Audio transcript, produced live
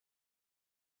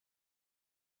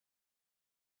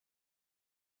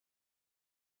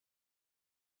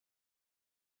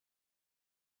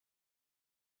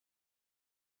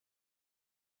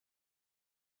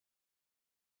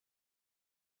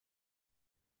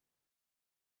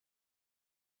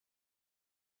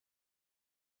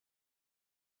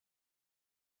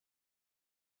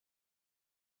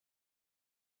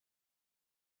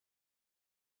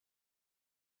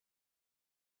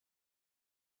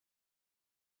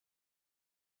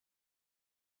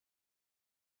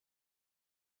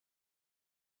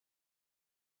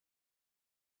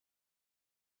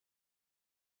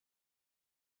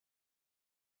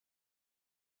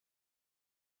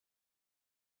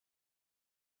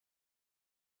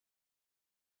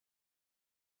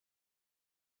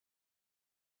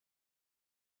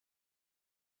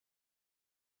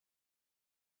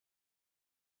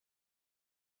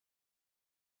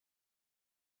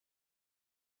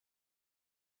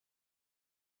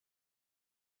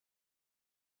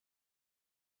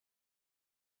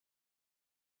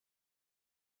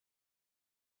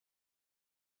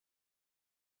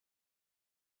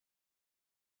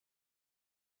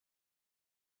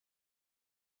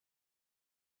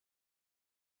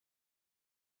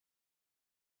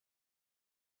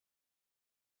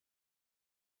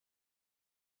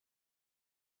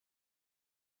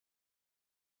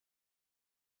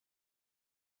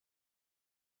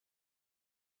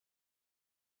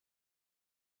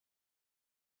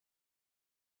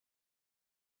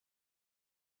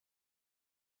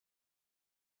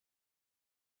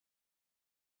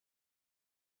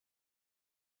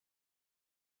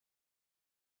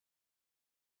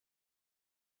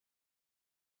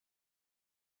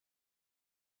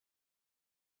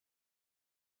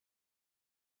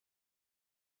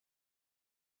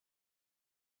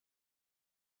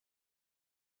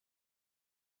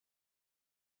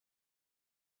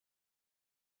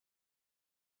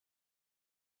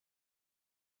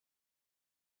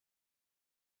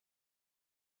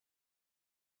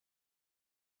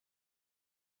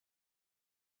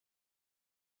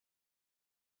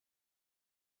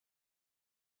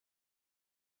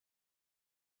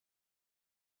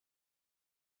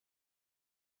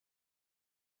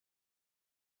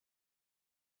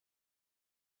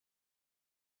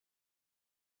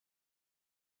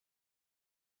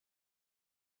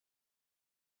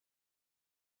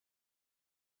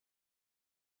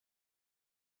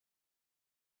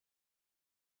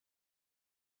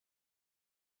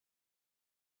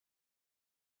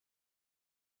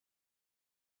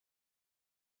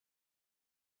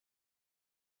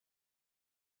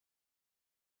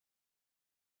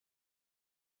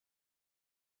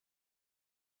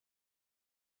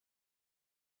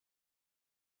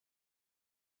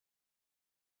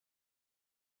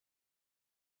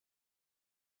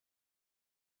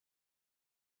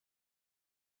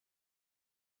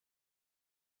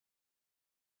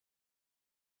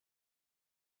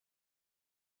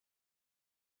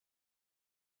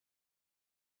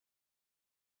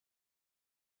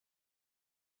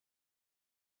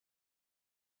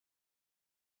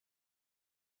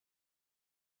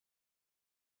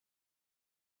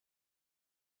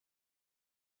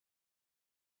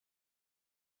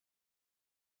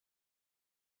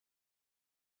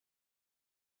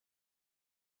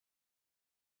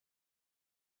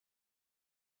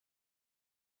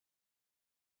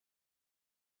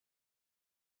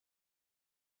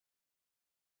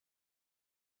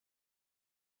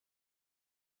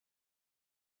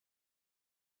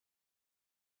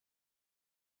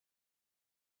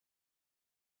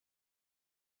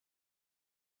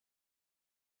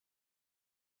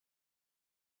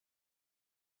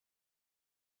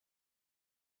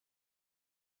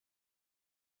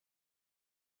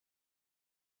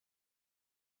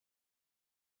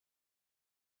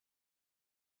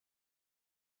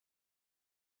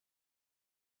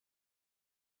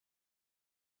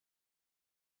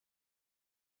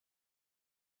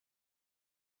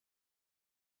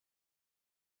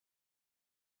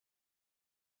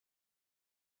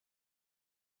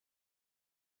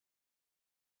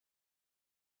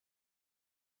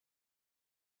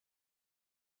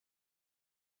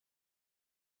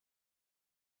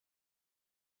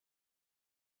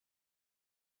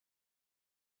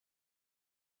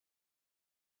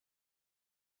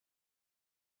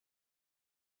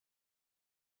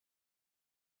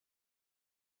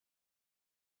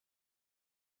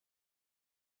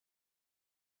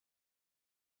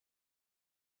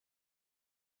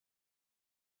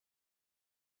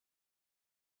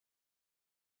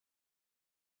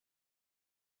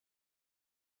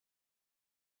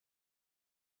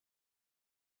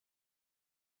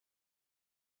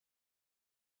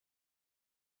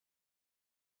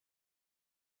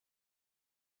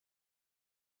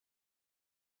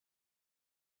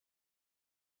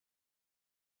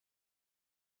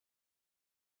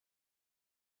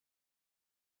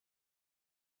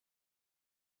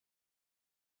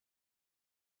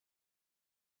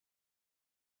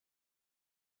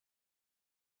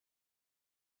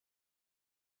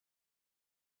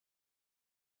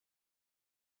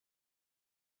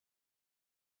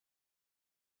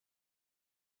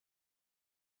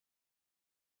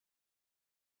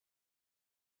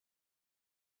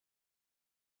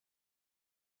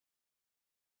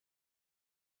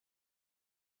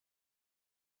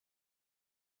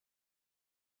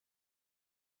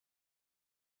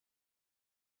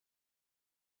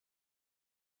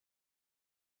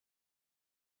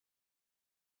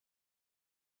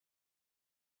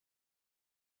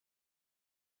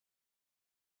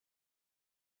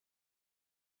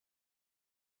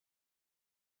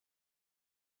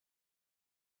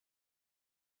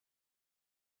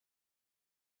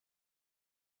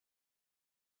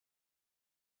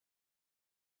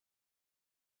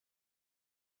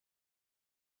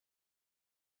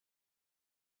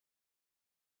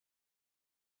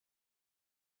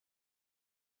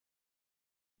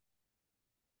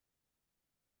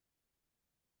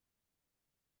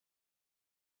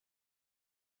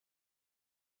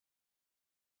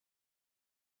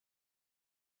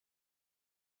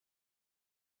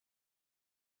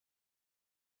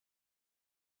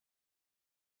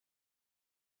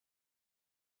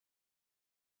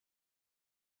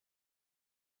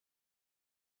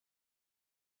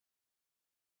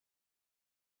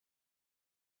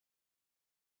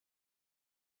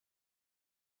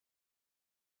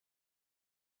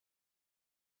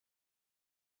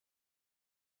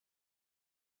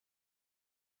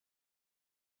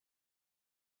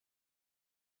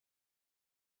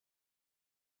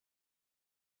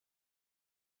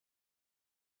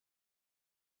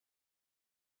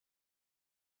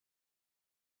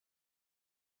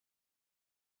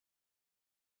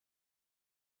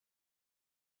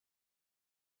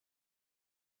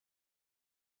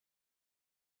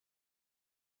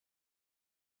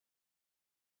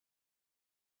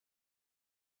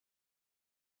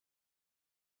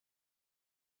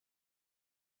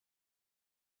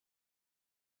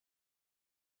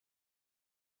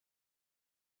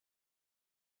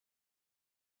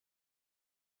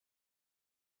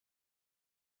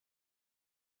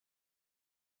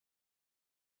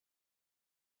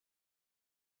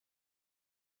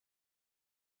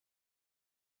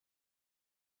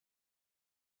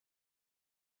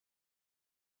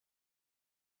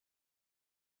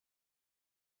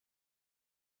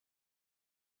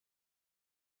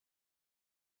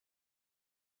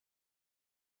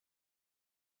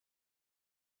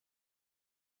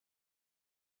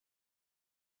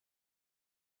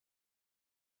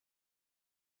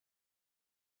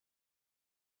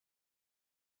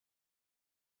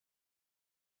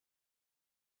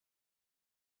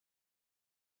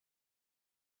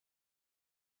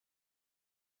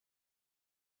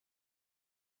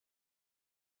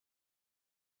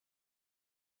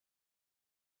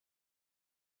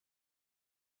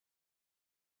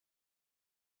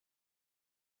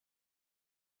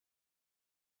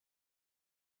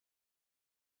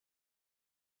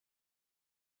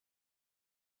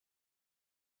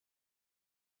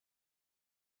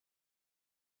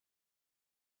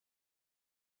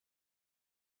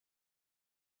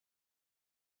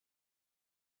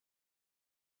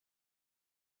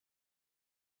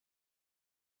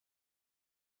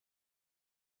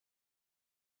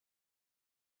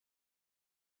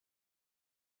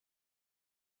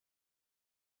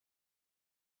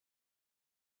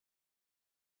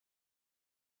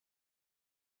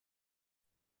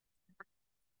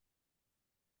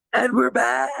And we're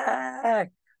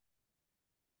back.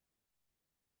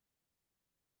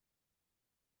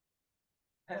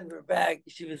 And we're back.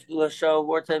 Yeshiva School Show,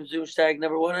 Wartime ZoomShteig,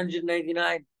 number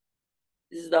 199.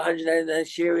 This is the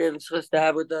 199th year we have supposed to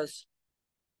have with us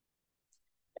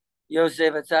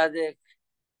Yosef Atzadik.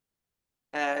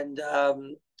 And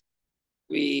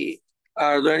we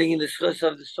are learning in the schus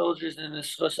of the soldiers and the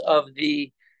schus of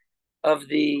the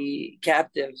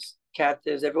captives.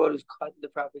 Captives, everyone who's caught in the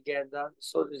propaganda, the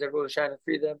soldiers, everyone who's trying to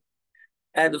free them.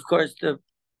 And of course, the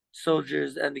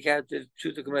soldiers and the captives,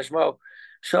 Pshuto Kamashmo.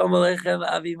 Shalom Aleichem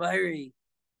Avi Mairi.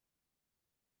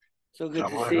 So good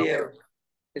to see you.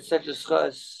 It's such a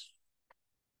schus.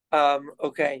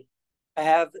 Okay. I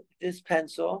have this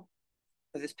pencil,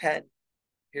 or this pen.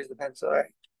 Here's the pencil, all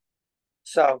right?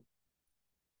 So,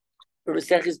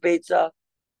 Maseches Beitza,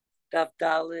 Daf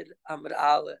Dalid, Amud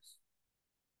Aleph.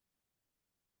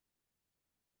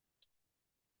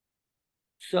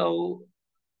 So,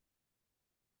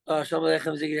 Shalom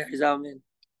Aleichem Zigir Zalmin.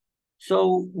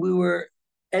 So, we were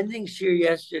ending Shir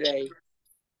yesterday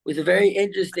with a very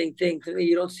interesting thing. To me,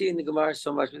 you don't see in the Gemara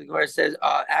so much, but the Gemara says,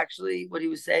 actually, what he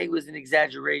was saying was an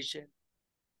exaggeration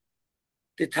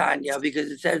to Tanya,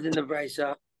 because it says in the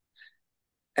Beitza,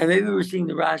 and maybe we're seeing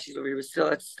the Rashi over here, but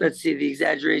still, let's see the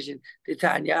exaggeration. The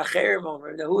Tanya Acherim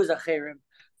over. Now, who was Acherim?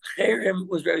 Acherim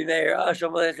was Rabbi Meir.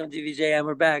 Shalom Aleichem TVJ, and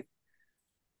we're back.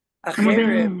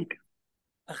 Acherim.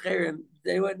 Does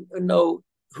anyone know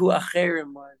who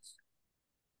Acherim was?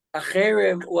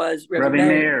 Acherim was Rabbi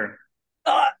Meir.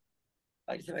 I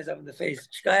just hit myself in the face.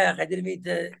 Shkayach, I didn't mean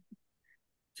to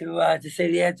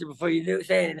say the answer before you knew.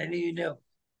 Say it, I knew you knew.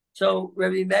 So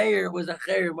Rabbi Meir was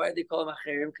Acherim. Why did they call him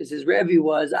Acherim? Because his Rebbe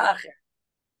was Acher.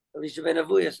 Elisha ben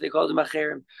Avuya, so they called him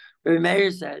Acherim. Rabbi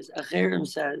Meir says, Acherim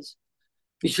says,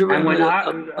 and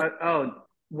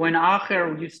when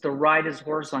Acher used to ride his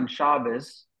horse on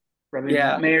Shabbos,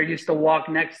 Rabbi Meir used to walk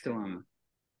next to him.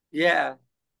 Yeah.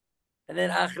 And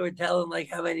then Acher would tell him like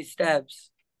how many steps.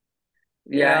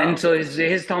 Yeah, and so his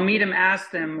Talmidim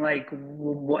asked him like,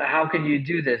 "How could you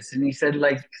do this?" And he said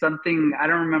like something, I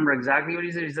don't remember exactly what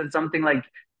he said. He said something like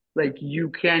you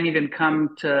can't even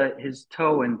come to his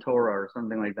toe in Torah or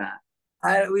something like that.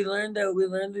 We learned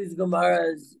these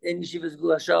Gemaras in Yeshiva's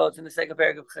Gulashol. It's in the second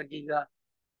paragraph of Chagiga.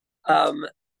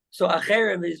 So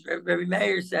Acherim is Rabbi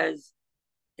Meir says,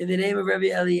 in the name of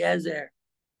Rabbi Eliezer.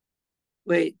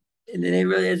 Wait, in the name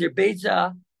of Rabbi Eliezer,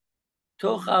 Beitza,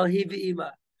 Tochal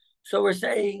Hiva. So we're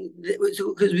saying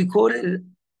because we quoted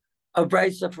a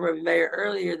Beitza from Rabbi Meir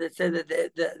earlier that said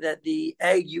that the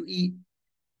egg you eat,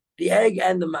 the egg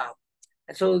and the mom.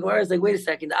 And so the Gemara is like, wait a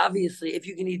second. Obviously, if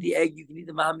you can eat the egg, you can eat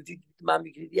the mom. If you can eat the mom,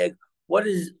 you can eat the egg. What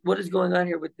is going on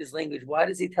here with this language? Why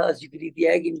does he tell us you could eat the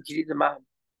egg and you can eat the mom?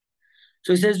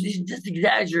 So he says he's just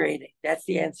exaggerating. That's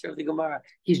the answer of the Gemara.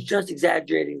 He's just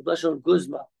exaggerating. Bashon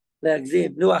Guzma,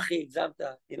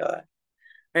 you know,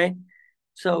 right?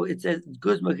 So it says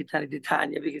Guzma Kitani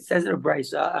Titania because it says in a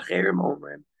Brisa, Acherim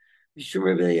Omrim, Yishum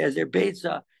Rebbe as their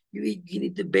Beitza. You can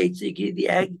eat the Beitza, you can eat the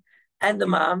egg and the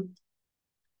mom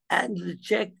and the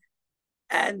chick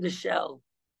and the shell.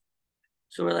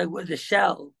 So we're like, what the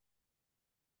shell?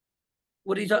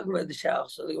 What are you talking about the shell?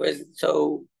 So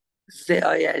say,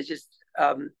 oh yeah, it's just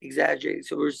exaggerating.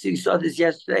 So we saw this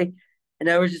yesterday, and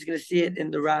now we're just going to see it in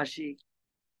the Rashi.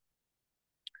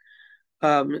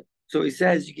 So he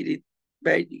says you can eat,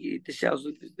 right? You can eat the shells.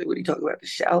 What are you talking about? The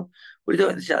shell? What are you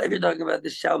talking about the shell? If you're talking about the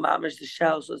shell, mamash, the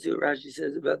shell. So let's see what Rashi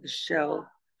says about the shell.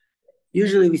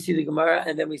 Usually we see the Gemara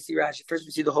and then we see Rashi. First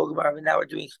we see the whole Gemara, but now we're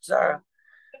doing Chazara.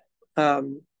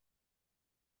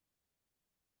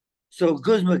 So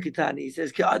Guzma Kitani, he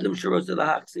says, we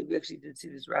actually did see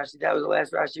this Rashi. That was the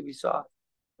last Rashi we saw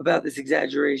about this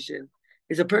exaggeration.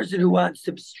 Is a person who wants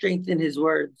to strengthen his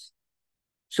words.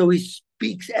 So he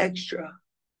speaks extra.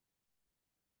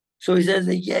 So he says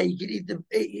that, yeah, you can eat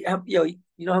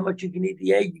you know how much you can eat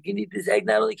the egg? You can eat this egg.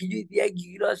 Not only can you eat the egg,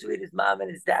 you can also eat his mom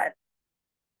and his dad.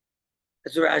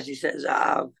 That's what Rashi says.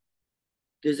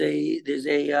 There's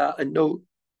a note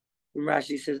when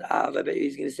Rashi says, I bet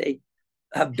he's going to say,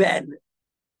 Ben,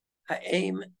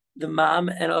 aim the mom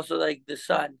and also like the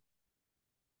son.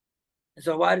 And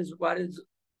so why does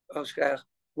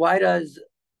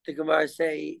the Gemara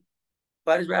say?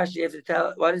 Why does Rashi have to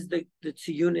tell? Why does the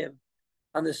Tziyunim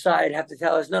on the side have to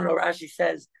tell us? No, Rashi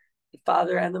says the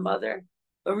father and the mother,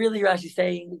 but really Rashi's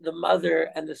saying the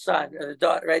mother and the son or the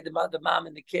daughter, right? The mom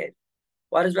and the kid.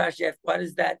 Why does Rashi have? Why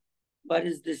does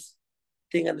this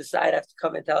thing on the side have to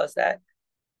come and tell us that?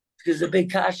 Because the big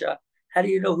kasha. How do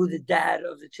you know who the dad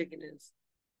of the chicken is?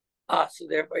 So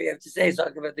therefore you have to say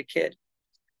something about the kid.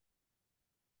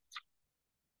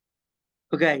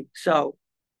 Okay, so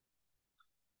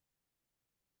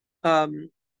So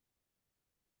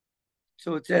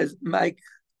it says Mike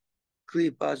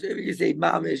Klipa. So if you say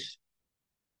Mamish,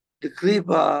 the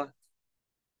Klipa,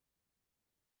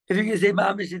 if you're gonna say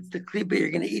Mamish, it's the Klipa,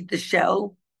 you're gonna eat the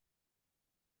shell.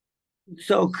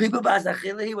 So Klipa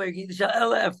Basachili, where you can eat the shell,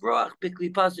 Ela Efroach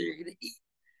Biklipa, so you're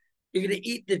gonna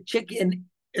eat the chicken,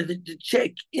 the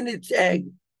chick in its egg.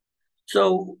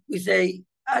 So we say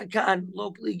Adkan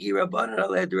lo pligi rabbanon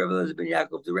aleh the Rebbe ben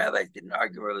Yaakov. The rabbis didn't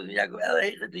argue Rebbe ben Yaakov.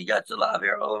 Eleh the yatzal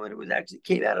avir olam, and it was actually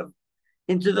came out of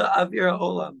into the avir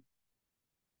olam.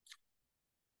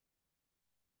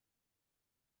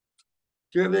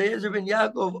 The Rebbe ben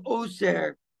Yaakov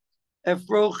oser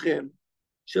efrochim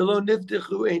shalom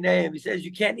niftechu einayim. He says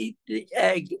you can't eat the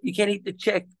egg, you can't eat the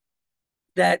chick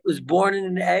that was born in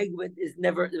an egg but is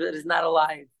not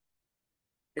alive.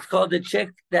 It's called the chick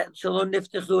that shalom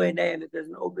niftechu einayim, it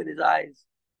doesn't open his eyes.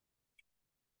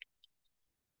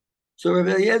 So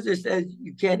Rabbi Eliezer says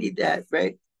you can't eat that,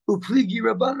 right? Upligi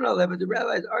Rabbanon, but the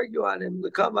rabbis argue on him.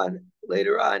 They come on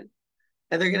later on,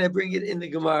 and they're going to bring it in the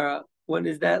Gemara. When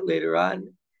is that later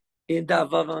on? In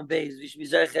Davav on Beis. We should be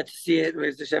zeichet to see it.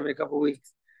 Raise Hashem in a couple of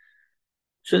weeks.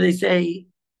 So they say,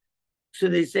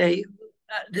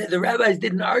 the rabbis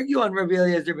didn't argue on Rabbi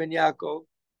Eliezer ben Yaakov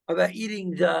about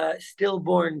eating the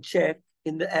stillborn chick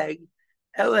in the egg.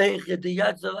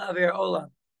 The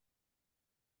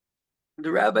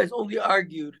rabbis only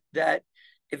argued that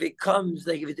if it comes,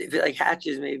 like if it like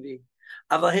hatches, maybe.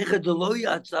 When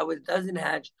it doesn't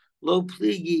hatch, low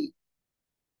pligi.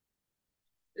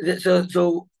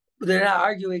 So they're not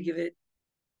arguing if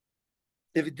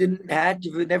it didn't hatch,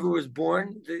 if it never was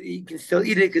born, you can still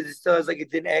eat it because it still has like a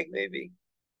thin egg, maybe.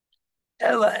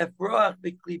 Ella efroach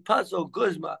b'klipaso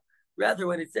guzma. Rather,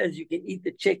 when it says you can eat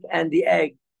the chick and the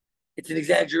egg, it's an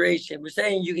exaggeration. We're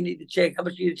saying you can eat the chick. How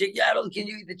much can you eat the chick? Yeah, can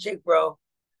you eat the chick, bro?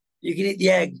 You can eat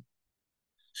the egg.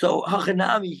 So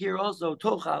hachanami here also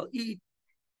tochal, eat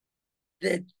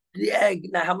the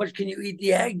egg. Now, how much can you eat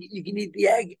the egg? You can eat the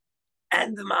egg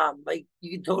and the mom. Like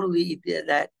you can totally eat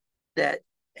that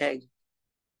egg.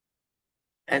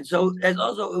 And so as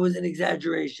also it was an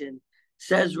exaggeration.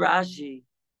 Says Rashi,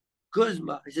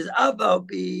 Kuzma. He says about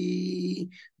be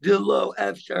below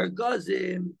efshar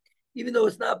gazim, even though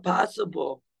it's not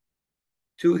possible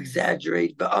to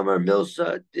exaggerate. But Amar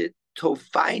Milsa did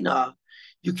tofina.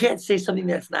 You can't say something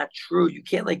that's not true. You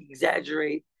can't like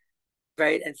exaggerate,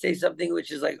 right? And say something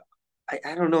which is like,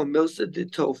 I don't know, Milsa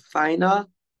did tofina.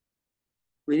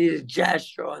 We need a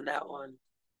gesture on that one.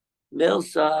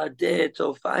 Milsa did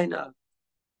tofina.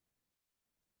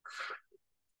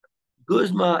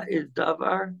 Guzma is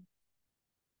davar.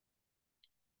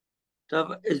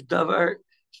 Davar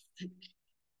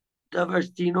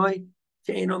stinoi.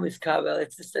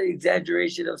 It's just an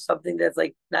exaggeration of something that's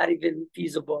like not even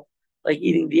feasible, like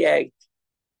eating the egg,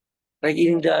 like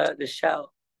eating the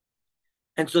shell.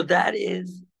 And so that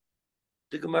is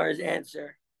the Gemara's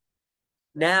answer.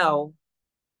 Now,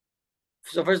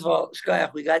 so first of all,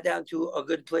 Shkoyach, we got down to a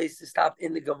good place to stop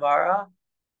in the Gemara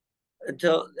and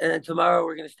then tomorrow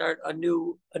we're going to start a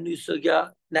new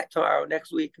sugya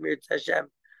next week, Mir Hashem.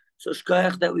 So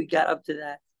Shkoyach that we got up to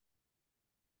that.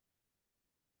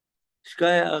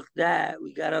 Shkoyach that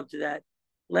we got up to that.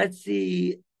 Let's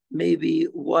see maybe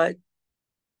what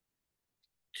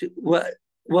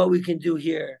we can do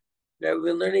here. Right?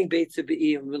 We're learning Beitza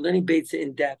Be'im. We're learning Beitza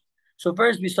in depth. So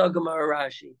first we saw Gemara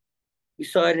Rashi. We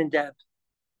saw it in depth.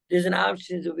 There's an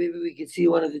option so maybe we could see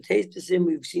one of the Teistasim.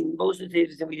 We've seen most of the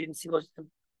Teistasim. We didn't see most of them.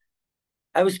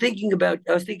 I was thinking about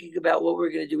what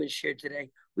we're going to do in Shir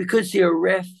today. We could see a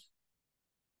riff,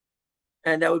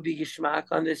 and that would be Gishmak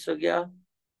on this sugya.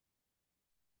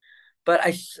 But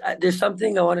there's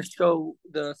something I want to show.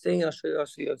 The thing I'll show you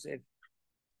also, Yosef.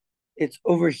 It's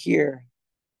over here.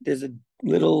 There's a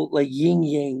little like yin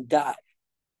yang dot.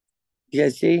 You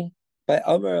guys see? By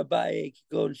Amar Abaye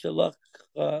Kigon Shalach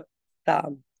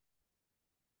Tam.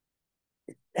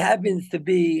 It happens to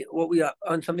be what we are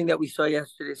on something that we saw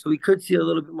yesterday. So we could see a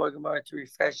little bit more Gemara to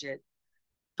refresh it.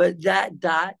 But that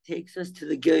dot takes us to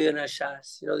the Gilyon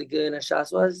Hashas. You know what the Gilyon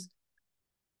Hashas was?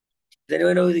 Does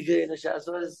anyone know who the Gilyon Hashas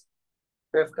was?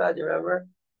 Rivka, do you remember?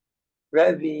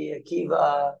 Rebbe,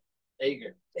 Akiva.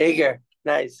 Ager.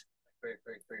 Nice. Great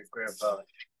grandpa.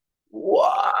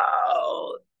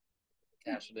 Wow.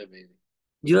 Cash it in, baby.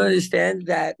 Do you understand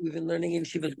that we've been learning in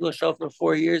Shiva's Glushal for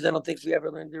 4 years? I don't think we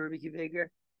ever learned the Rebbe Akiva Ager.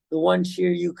 The one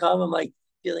cheer you come, I'm like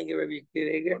feeling a Rebbe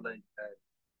Akiva Ager.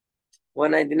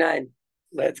 199.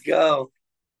 Let's go.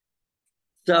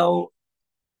 So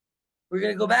we're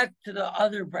gonna go back to the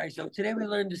other brisa. Today we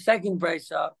learned the second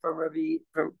brisa from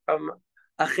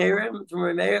Acherim, from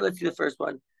Rameir. Let's see the first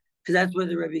one. because that's where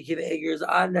the Rabbi Akiva Eger is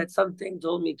on. That something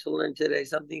told me to learn today.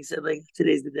 Something said like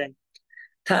today's the day.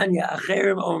 Tanya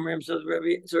Acherim Omrim. So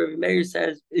Rabbi Meir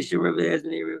says, Isha Rabbi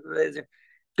Eliezer,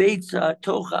 Beitza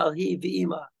Tochal Hi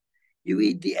V'Ima. You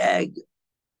eat the egg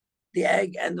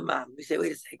and the mom. We say,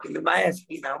 wait a second. The Maya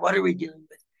now, what are we dealing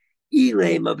with? If you're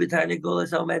telling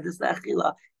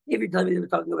me that we're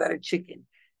talking about a chicken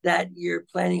that you're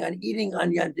planning on eating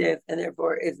on Yantif, and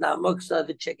therefore it's not muksa,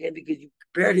 the chicken, because you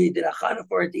prepared it, you did a chana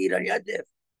for it to eat on Yantif.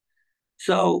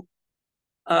 So,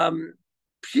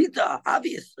 pshita,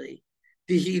 obviously,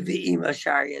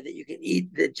 sharia, that you can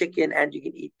eat the chicken and you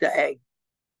can eat the egg.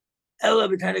 Ella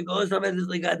b'tana goes, no,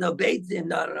 beitzim.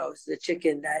 No, it's the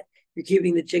chicken that you're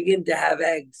keeping the chicken to have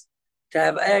eggs. To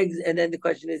have eggs, and then the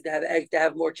question is to have eggs, to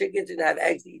have more chickens, or to have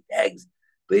eggs, to eat eggs.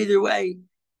 But either way,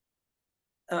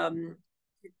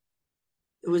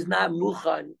 it was not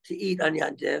muchan to eat on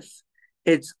Yantif.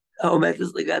 It's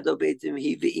ometis legado beitzim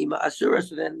hi v'ima asura.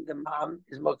 So then the mom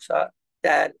is muksa,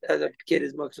 the kid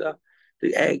is muksa,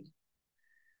 the egg.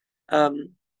 Rabbi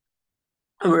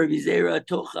Zera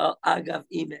tochal agav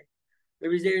ime.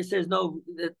 Rabbi Zera says no.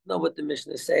 That's not what the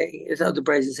Mishnah is saying. It's not what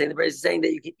the Beitza is saying. The Beitza is saying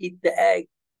that you can eat the egg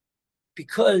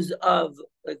because of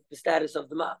like the status of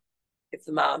the mom. If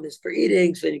the mom is for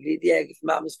eating, so then you can eat the egg. If the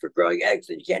mom is for growing eggs,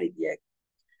 then you can't eat the egg.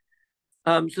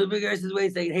 So the big guy says,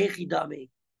 wait a second, hey chidami.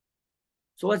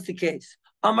 So what's the case?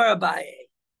 Amar Abaye,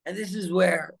 and this is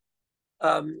where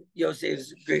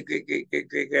Yosef's great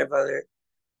grandfather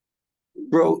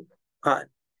wrote on.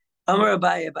 Amar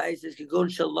Abaye says, Kagon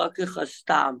shalakach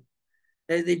hastam.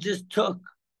 They just took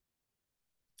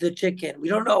the chicken. We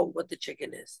don't know what the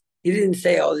chicken is. He didn't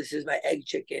say, oh, this is my egg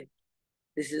chicken.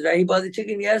 This is right. He bought the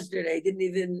chicken yesterday. He didn't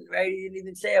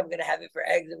even say, I'm going to have it for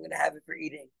eggs. I'm going to have it for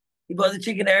eating. He bought the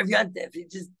chicken Erev Yantif.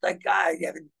 He's just like, God, you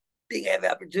have a big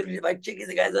opportunity to buy chicken.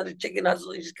 The guy's on a chicken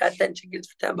hustle. He just got 10 chickens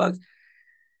for $10.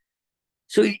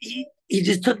 So he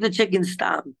just took the chicken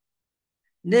stam.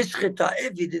 Nishchita,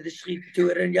 if he did the shchita to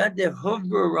it, and Yantif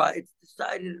Huvrura, it's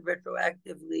decided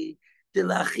retroactively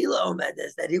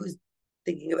that he was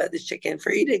thinking about this chicken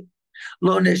for eating.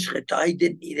 Lo nishchita, he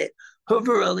didn't eat it.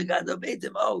 Huvrura legado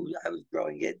beitzim. Oh, I was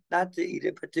growing it not to eat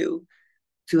it, but to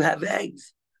have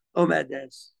eggs.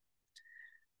 Omedes.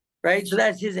 Right? So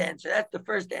that's his answer. That's the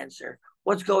first answer.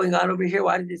 What's going on over here?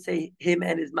 Why did it say him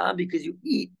and his mom? Because you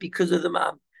eat because of the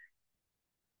mom.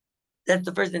 That's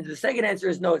the first answer. The second answer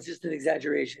is no, it's just an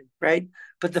exaggeration, right?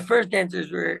 But the first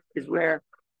answer is where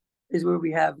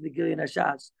we have the Gilyon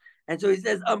Hashas. And so he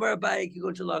says, Amar Abaye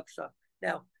Kigon Shalaksa.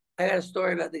 Now, I got a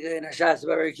story about the Gilyon Hashas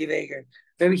about Rabbi Akiva Eger.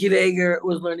 Rabbi Akiva Eger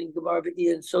was learning Gemara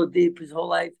B'Iyan so deep his whole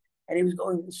life, and he was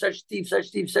going such deep,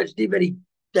 and he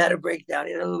had a breakdown.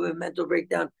 He had a little bit of mental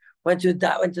breakdown. Went to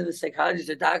the psychologist,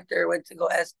 a doctor, went to go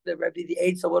ask the Rebbe the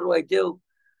Eitzah, what do I do?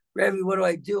 Rebbe, what do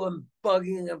I do? I'm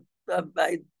bugging.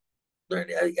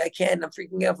 I can't. I'm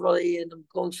freaking out for all the and I'm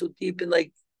going so deep, and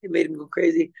like it made him go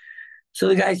crazy. So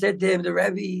the guy said to him, the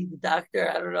Rebbe, the doctor,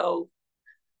 I don't know,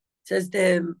 says to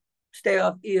him, stay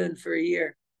off Ian for a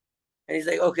year. And he's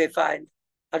like, okay, fine.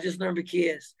 I'll just learn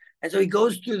B'kiyas. And so he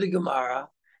goes through the Gemara,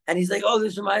 and he's like, oh,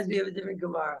 this reminds me of a different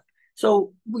Gemara.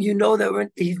 So you know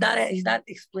that he's not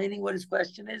explaining what his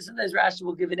question is. Sometimes Rashi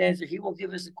will give an answer. He won't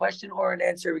give us a question or an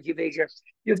answer. We give Eger.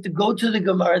 You have to go to the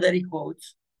Gemara that he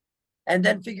quotes, and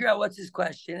then figure out what's his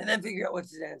question, and then figure out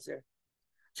what's his answer.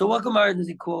 So what Gemara does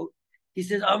he quote? He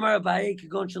says, Amar Abaye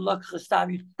Kagon Shalak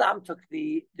Chastam. You took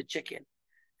the chicken,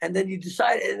 and then you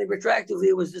decided, and then retroactively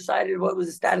it was decided what was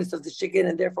the status of the chicken,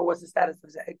 and therefore what's the status of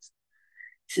his eggs.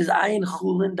 He says, Ayin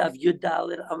Chulin Dav Yud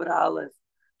Dalet Amar Aleph.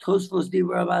 And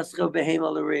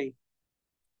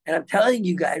I'm telling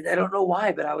you guys, I don't know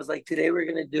why, but I was like, today we're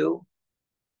going to do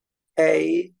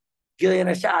a Gilyon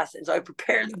Hashas. And so I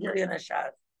prepared the Gilyon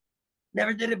Hashas.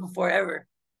 Never did it before, ever.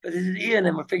 But this is Ian,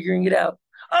 and we're figuring it out.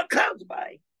 Oh, clouds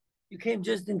by. You came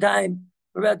just in time.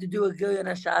 We're about to do a Gilyon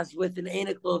Hashas with an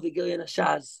anicle of the Gilyon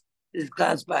Hashas. This is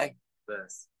clouds by.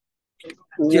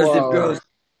 Joseph Gross.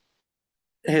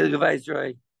 Hey, look at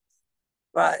Viceroy.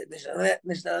 Right,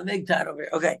 Mishnah Migtan over here.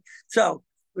 Okay, so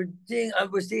we're seeing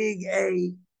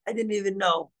I didn't even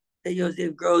know that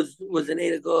Yosef Gross was an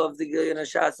anicle of the Gilyon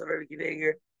Hashas of Rabbi Akiva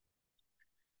Eger.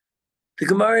 The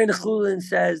Gemara in Chulin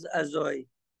says, Azoy,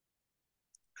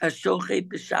 Hashochet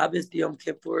b'Shabbos b'Yom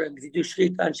Kippur, and if you do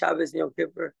shchita on Shabbos and Yom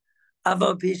Kippur,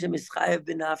 Aval Pisha Mischayev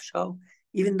b'Nafsho,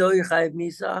 even though you're Chayev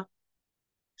Misa,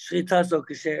 shchita so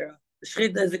kashera.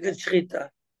 Shchita is a good shchita.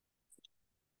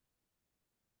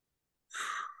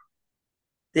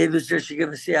 David should give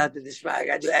a see out to the Shema. I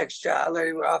got to do extra.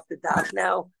 Learning we're off the top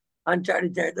now.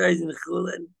 Uncharted territories in the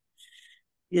Chulin.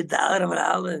 Yadalat Amar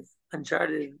Aleph.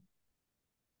 Uncharted.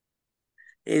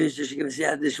 Maybe it's just give us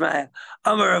Siyata Dishmaya.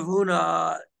 Amar Rav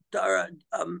Huna Dara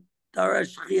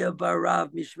Shchia Bar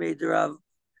Rav Mishmei Darav.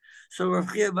 So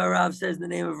Rav Chia Bar Rav says in the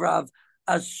name of Rav,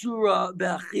 Asura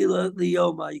Be'achila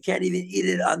Liyoma. You can't even eat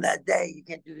it on that day. You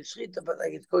can't do the shchita, but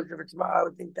like it's kosher for tomorrow. I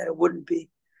would think that it wouldn't be,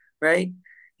 right?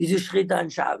 You do shchita on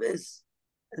Shabbos,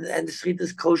 and the shchita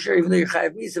is kosher, even though you're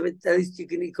chayav misa, but at least you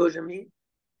can eat kosher meat.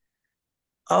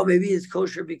 Oh, maybe it's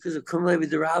kosher because of kumle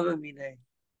with the Rava mine.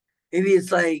 Maybe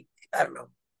it's like, I don't know,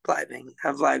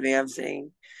 I'm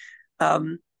saying.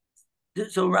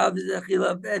 So Rav is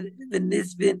Achila the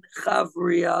Nisbin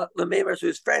Chavriya Lamemar. So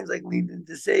his friends like lead him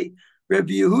to say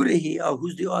Rabbi Yehuda.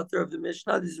 Who's the author of the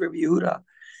Mishnah? This is Rabbi Yehuda.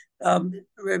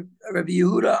 Rabbi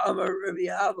Yehuda Amar Rabbi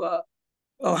Abba.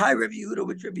 Oh, hi Rabbi Yehuda.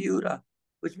 Which Rabbi Yehuda?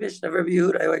 Which Mishnah? Rabbi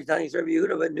Yehuda. I was telling you it's Rabbi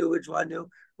Yehuda, but knew which one. Knew.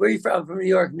 Where are you from? From New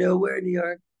York. No, where in New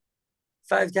York?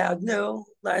 5,000. No,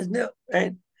 lies no.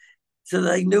 Right. So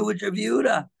like knew which Rabbi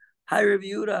Yehuda. Hi Rabbi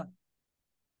Yehuda.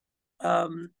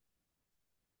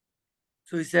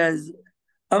 So he says,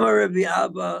 Amar Rabbi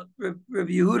Abba,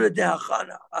 Rabbi Yehuda de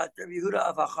Hachana, Rabbi Yehuda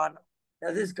of Hachana.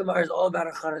 Now this Gemara is all about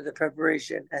Hachana, the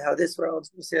preparation, and how this world,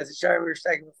 we see as Yesharim we were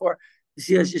talking before, you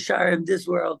see as Yesharim, this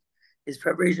world is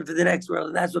preparation for the next world,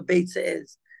 and that's what Beitza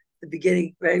is. The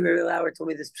beginning, Rabbi Lauer told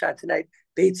me this shot tonight.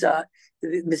 Beitza,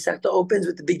 the Masechta opens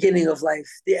with the beginning of life,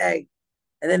 the egg.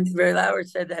 And then Rabbi Lauer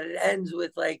said that it ends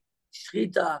with like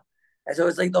Shchita. And so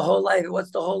it's like the whole life. And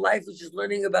what's the whole life? It's just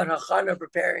learning about Hachana,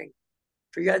 preparing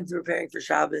for Yom preparing for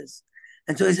Shabbos.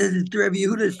 And so he says that Rabbi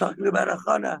Yehuda is talking about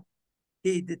Achana.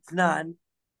 It's not,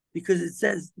 because it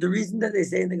says the reason that they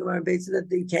say in the Gemara Beitza that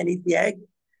they can't eat the egg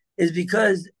is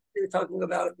because they're talking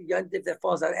about Yom that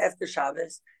falls out after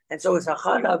Shabbos. And so it's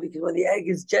Achana because when the egg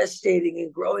is gestating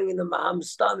and growing in the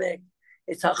mom's stomach,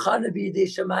 it's Achana b'yidei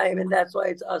Shemayim, and that's why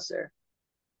it's Aser,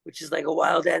 which is like a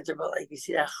wild answer, but like you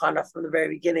see that Achana from the very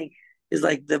beginning is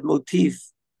like the motif.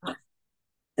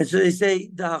 And so they say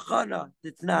the Hachana,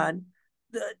 it's not.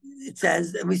 It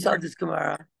says, and we saw this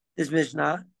Gemara, this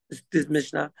Mishnah,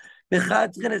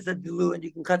 Mechatchina said dilu, and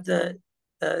you can cut the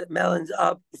melons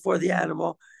up before the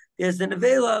animal. There's an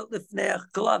avela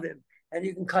lifneach kalavim, and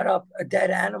you can cut up a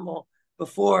dead animal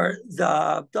before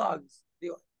the dogs.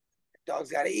 The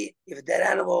dogs got to eat. If a dead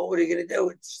animal, what are you going to do?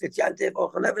 It's yantif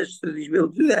or chalevish, so you should be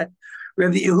able to do that.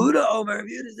 Rabbi Yehuda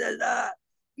says,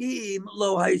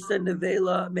 lo haisa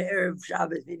nevela me'erev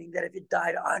Shabbos, meaning that if it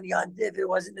died on Yantif, it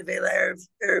wasn't nevela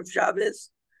erev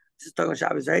Shabbos. This is talking about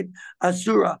Shabbos, right?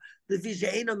 Asura, you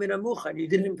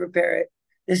didn't prepare it.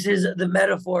 This is the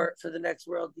metaphor for the next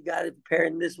world. You got to prepare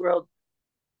in this world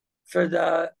for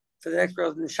the next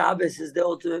world. And Shabbos is the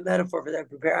ultimate metaphor for that.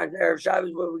 Prepare on erev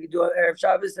Shabbos. What we can do on erev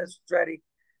Shabbos, that's what's ready.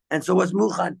 And so what's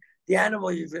muchan? The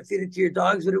animal, you can feed it to your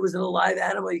dogs, but it was an alive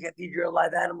animal. You can't feed your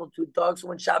alive animal to a dog. So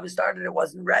when Shabbos started, it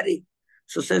wasn't ready.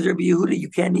 So says Rabbi Yehuda, you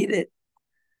can't eat it.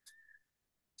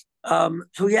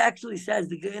 So he actually says,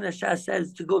 the Gein Shas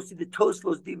says to go see the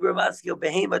Tosfos Dibra Maskil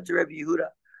Behema to Rabbi Yehuda.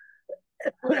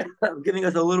 I'm giving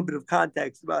us a little bit of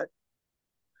context, but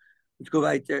let's go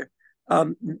right there.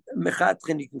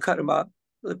 Mechatchen, you can cut them up.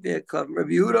 Rabbi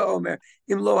Yehuda Omer,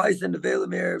 Im lo haisen nevela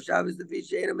me'erev Shabbos lefi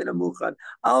she'ena min hamuchan.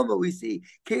 Alma, we see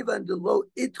kevan de lo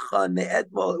itchan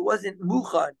me'etmol. It wasn't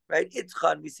muchan, right?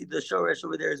 Itchan. We see the shoresh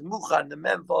over there is muchan. The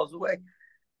mem falls away.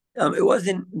 It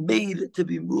wasn't made to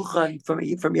be muchan from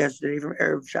yesterday, from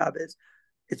erev Shabbos.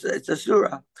 It's a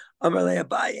surah. Amar le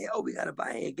Abaye. Oh, we got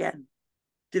Abaye again.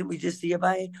 Didn't we just see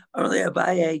Abaye? Amar le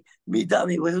Abaye.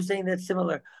 Midami. Who's saying that's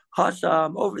similar?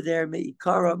 Hasham over there.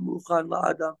 Me'ikara muchan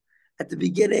la'adam. At the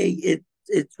beginning,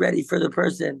 it's ready for the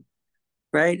person,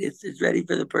 right? It's ready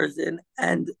for the person,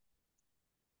 and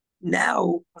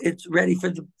now it's ready for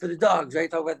the dogs, right?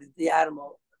 Talk about the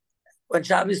animal. When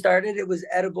Shabbos started, it was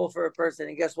edible for a person,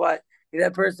 and guess what? If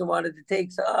that person wanted to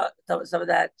take some of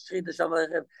that shrita,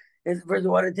 if the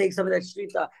person wanted to take some of that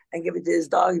shrita and give it to his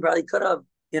dog, he probably could have,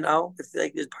 if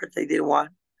like there's parts they didn't want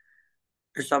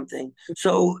or something.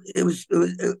 So it was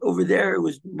over there. It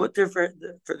was mutter for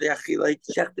the achila,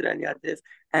 shechted on yatif,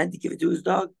 and to give it to his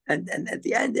dog. And at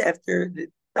the end, after the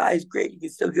dies, great, you can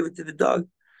still give it to the dog.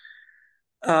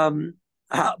 But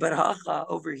hacha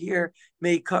over here,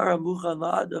 meikara muchan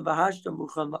la'adam v'hashta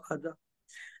muchan la'adam.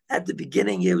 At the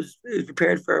beginning, it was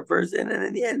prepared for a person, and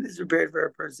in the end, it's prepared for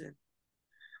a person.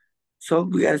 So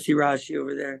we got to see Rashi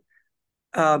over there.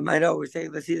 I know we're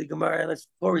saying let's see the Gemara.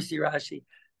 Before we see Rashi.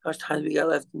 How much time we got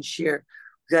left in shir?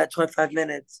 We got 25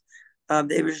 minutes. The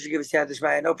Abraham should give us Siyata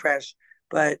Dishmaya, no pressure.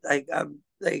 But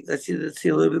let's see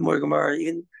a little bit more Gemara.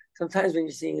 Even sometimes when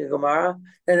you're seeing a Gemara,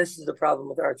 then this is the problem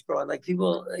with Art Scroll. And like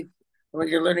people, like when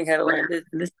you're learning how to learn this,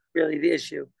 and this is really the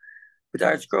issue with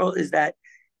Art Scroll, is that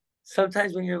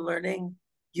sometimes when you're learning,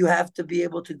 you have to be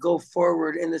able to go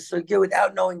forward in the sugya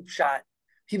without knowing pshat.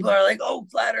 People are like, "Oh,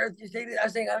 flat Earth." You're saying, I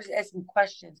was just asking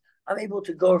questions. I'm able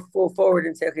to go full forward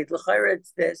and say, "Okay, l'chayra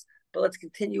it's this," but let's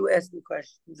continue asking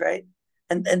questions, right?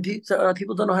 And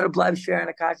people don't know how to blab share and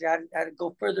akasha, how to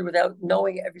go further without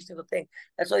knowing every single thing.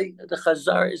 That's why the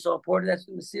chazar is so important. That's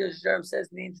what Messiah Sharm says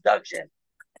in the introduction,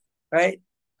 right?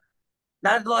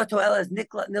 Not lo toel as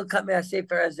nilkat me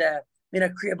sefer as mina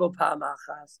kriya bo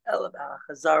pa'amachas elav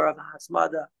chazara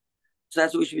v'hasmada. So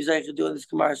that's what we should be saying to do in this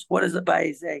Gemara. So what does the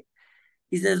Bai say?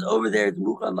 He says over there it's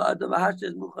muchan la'adam, hashta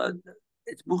is muchan.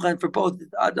 It's muchan for both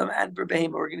Adam and for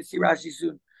Behema. We're going to see Rashi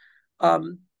soon.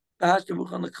 The hashta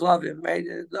muchan l'klavim, right?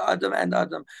 The Adam and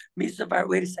Adam. Misafar.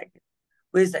 Wait a second.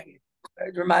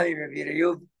 Remind me, Ravina, are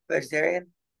you a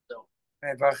vegetarian? No.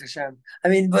 Right, Baruch Hashem. I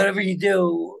mean, whatever you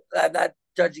do, I'm not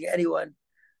judging anyone,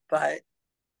 but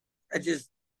I just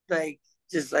like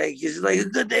it's a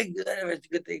good thing. It's a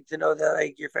good thing to know that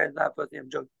like your friend's not supposed to have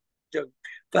joke.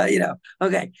 But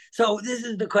okay. So this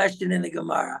is the question in the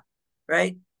Gemara,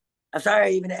 right? I'm sorry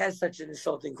I even asked such an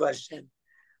insulting question.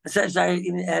 Okay.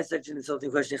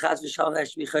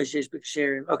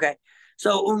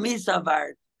 So Umi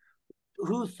Savar,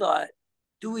 who thought?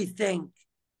 Do we think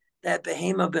that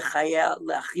behema b'chaya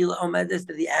le'achila omedus,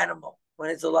 to the animal when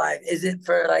it's alive? Is it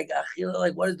for like achila?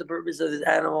 Like, what is the purpose of this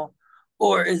animal?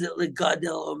 Or is it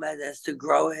legadil omedus, to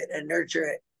grow it and nurture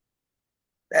it?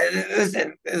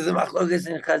 Listen, this is a machlokas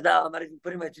in Chazal. I'm not even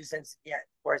putting my 2 cents yet.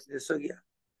 Of course, the sugya.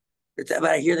 But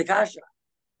I hear the kasha.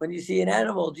 When you see an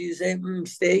animal, do you say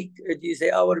steak, or do you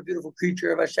say, "Oh, what a beautiful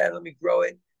creature of Hashem, let me grow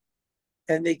it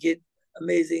and make it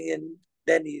amazing and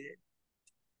then eat it"?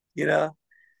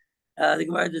 The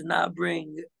Gemara does not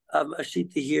bring a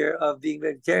shita here of being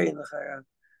vegetarian.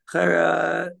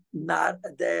 L'chara, not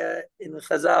a day in the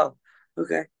Chazal.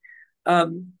 Okay.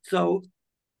 So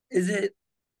is it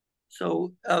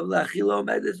lachilo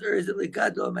medis, or is it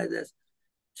ligado medis?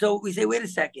 So we say, wait a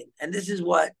second, and this is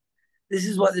what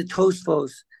the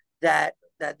Tosfos that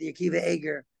the Akiva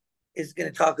Eger is going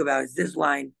to talk about. Is this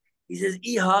line? He says,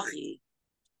 "Ihachi,"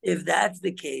 if that's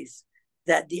the case,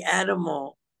 that the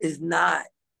animal is not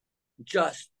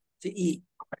just to eat,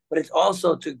 but it's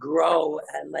also to grow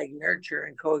and like nurture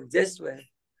and coexist with.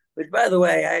 Which, by the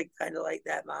way, I kind of like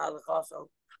that mahalach also.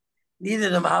 Neither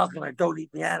the mahalachim are don't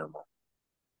eat the animal.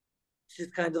 It's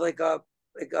just kind of like a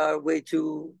way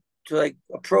to like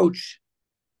approach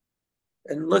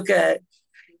and look at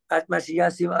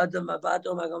Mashiyasim Adam Abato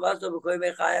Magamaso B'Koy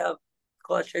Mechayav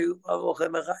Koshayu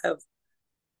Avochem Mechayav.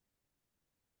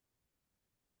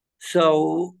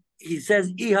 So he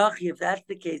says, "Ihachi." If that's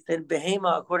the case, then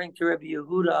behema, according to Rabbi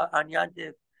Yehuda on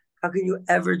Yantiv, how can you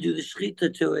ever do the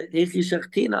shechita to it? Hechi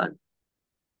shechtinan,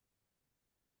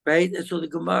 right? And so the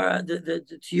Gemara, the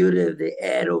Tiyudah, they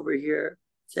add over here,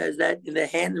 says that in the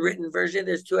handwritten version,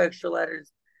 there's 2 extra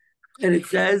letters, and it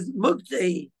says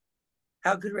muktzei.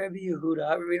 How could Rabbi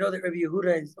Yehuda? We know that Rabbi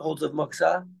Yehuda holds of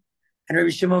muksa, and Rabbi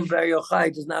Shimon Bar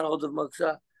Yochai does not hold of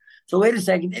muksa. So wait a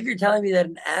second. If you're telling me that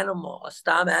an animal, a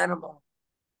stam animal,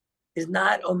 is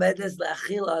not omedes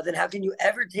le'achila, then how can you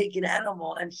ever take an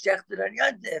animal and shecht it on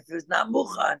yontif if it's not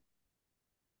muchan?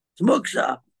 It's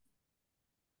muksa.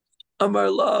 Amar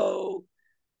lo.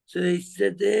 So they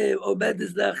said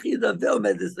omedes le'achila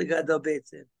ve'omedes le'gadol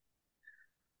beitzim.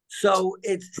 So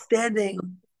it's standing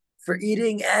for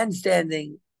eating and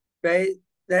standing, right?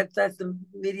 That's the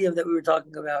medium that we were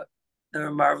talking about and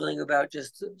we're marveling about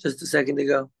just a second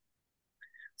ago.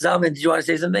 Zalman, did you want to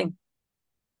say something?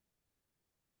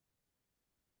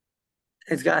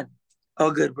 It's gone.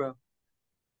 Oh, good, bro.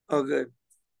 Oh, good.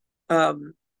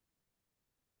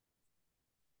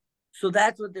 So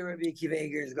that's what the Rabbi Akiva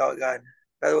Eger is going on.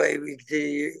 By the way,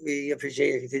 we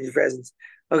appreciate your continued presence.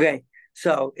 Okay,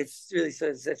 so it's really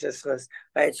such a schus.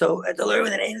 All right, so at the learn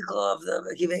with an angle of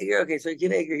the Akiva Eger. Okay, so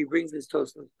Akiva Eger, he brings this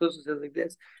toast. Toast says like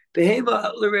this: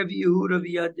 Behema l'Rebbe Yehuda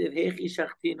v'yantiv hechi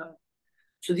shachtina.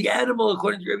 So the animal,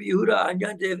 according to Rabbi Yehuda on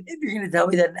Yantiv, if you're going to tell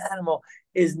me that an animal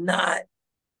is not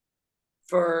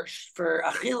for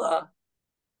achila,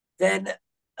 then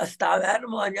a stam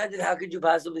animal on Yantiv, how could you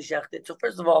possibly shecht it? So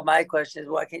first of all, my question is,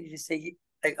 why can't you just say,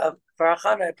 like, for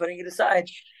achana, putting it aside,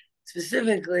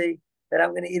 specifically that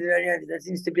I'm going to eat it on Yantiv? That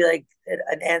seems to be like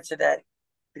an answer that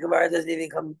the Gemara doesn't even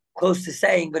come close to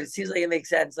saying, but it seems like it makes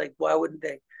sense. Like, why wouldn't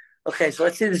they? Okay, so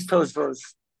let's say this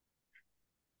Tosfos.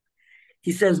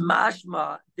 He says,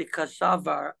 "Mashma de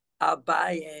kasavar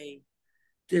Abaye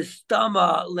de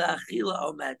stama leachila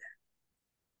omed."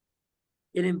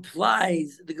 It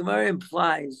implies, the Gemara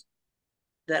implies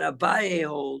that Abaye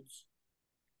holds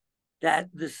that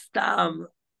the stam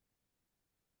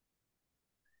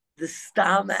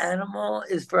animal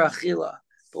is for achila.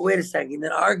 But wait a second.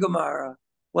 In our Gemara,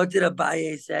 what did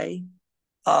Abaye say?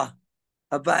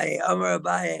 Abaye, Amar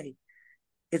Abaye.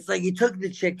 It's like he took the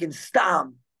chicken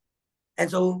stam, and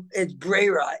so it's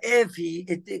brera. If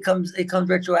it comes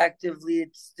retroactively,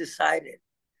 it's decided.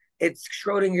 It's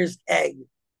Schrodinger's egg,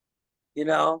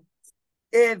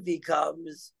 If he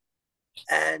comes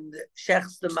and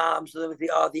shechs the mom, so then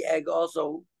the egg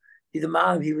also, the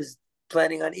mom he was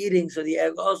planning on eating, so the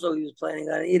egg also he was planning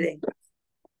on eating.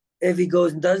 If he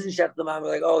goes and doesn't shech the mom,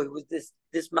 we're like, oh, he was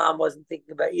this mom wasn't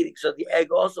thinking about eating, so the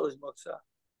egg also is muksa,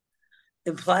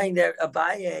 implying that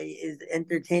Abaye is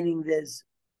entertaining this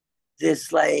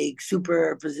like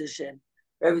superposition.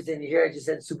 Everything you hear, I just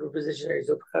said superpositionary.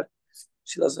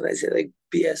 She loves when I say like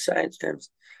BS science terms.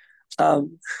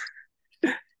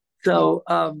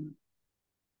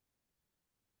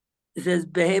 It says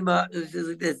behema. It says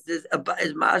like this. This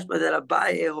is mashma that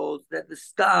Abaye holds that the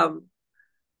stam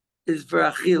is for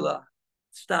achila.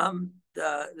 Stam,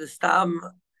 the stam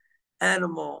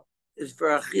animal is for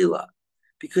achila,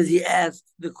 because he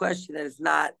asked the question that it's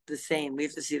not the same. We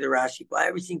have to see the Rashi. Well, I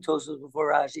ever seen Tosfos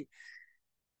before Rashi?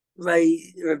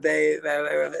 Rabbi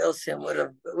Ilsim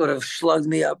would have slugged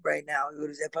me up right now. He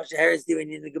would have said, "Pasha Harris, do we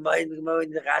need the Gemara, in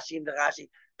the Rashi?"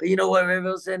 But you know what, Rabbi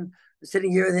Ilsim was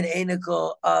sitting here with an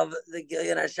anacle of the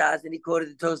Gilyon Hashaz, and he quoted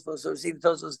the Tosfos. So we see the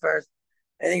Tosfos first.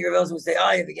 I think Rabbi Ilsim would say,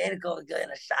 "Oh, you have a anacle of Gilyon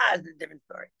Hashaz." It's a different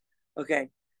story. Okay,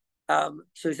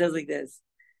 so he says like this.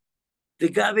 The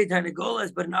Gabi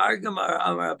Tarnagolas, but in our Gemara,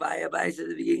 Amar Abaye says at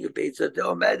the beginning of Beitza, the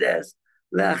Omedes,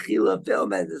 Lachila, the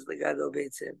Omedes, Legado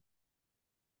Beitzim.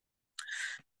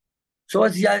 So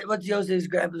what's Yosef's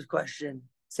grandpa's question?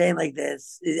 Saying like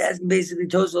this. He's asking basically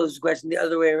Tosfos' question the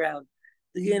other way around.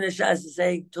 The Gilyon Hashaz is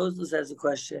saying Tosfos has a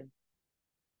question.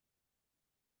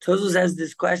 Tosfos has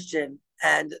this question,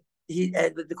 and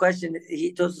the question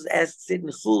Tosfos asks it in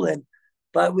Chulin,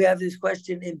 but we have this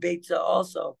question in Beitza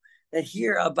also. That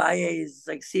here Abaye is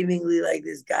like seemingly like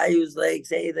this guy who's like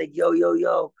saying like yo,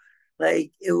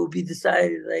 like it will be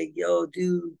decided like yo,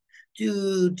 dude,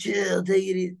 chill, take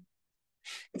it easy.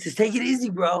 Just take it easy,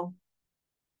 bro.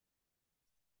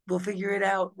 We'll figure it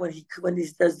out when he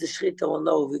does the shchita. We'll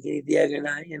know if we can eat the egg or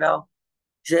not. You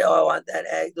say, oh, I want that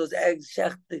egg, those eggs,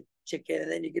 shech the chicken,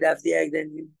 and then you could have the egg.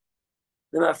 Then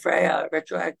the mafreya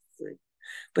retroactively.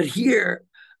 But here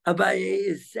Abaye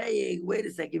is saying, wait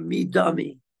a second, me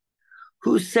dummy.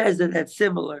 Who says that that's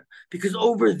similar? Because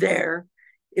over there,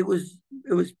 it was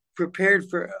prepared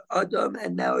for Adam,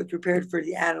 and now it's prepared for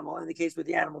the animal. In the case where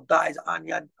the animal dies on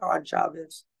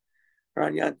Shabbos or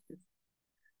on Yom.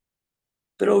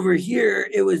 But over here,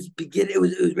 it was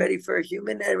ready for a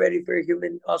human and ready for a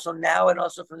human also now and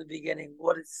also from the beginning.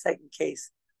 What is the second case?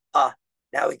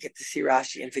 Now we get to see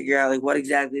Rashi and figure out like what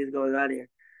exactly is going on here.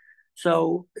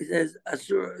 So it says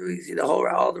Asur. We see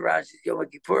all the Rashis. Yom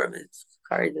Kippurim. It's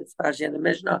Kari. That's Rashi and the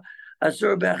Mishnah.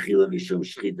 Asur be'achila mishum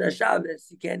shchita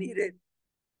Shabbos. You can't eat it.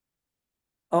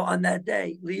 On that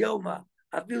day, liyoma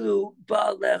afilu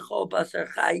ba'alechol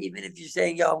basar chai. Even if you're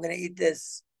saying, "Yo, I'm going to eat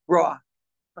this raw."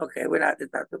 Okay,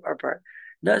 that's not our part.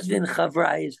 Nazvin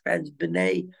Chavrai, his friends,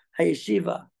 B'nai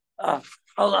Hayeshiva.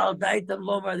 They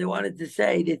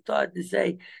thought to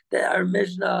say that our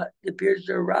Mishnah appears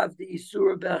to Rav the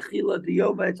Isura Be'achila the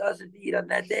Yoma. It's us to eat on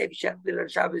that day. On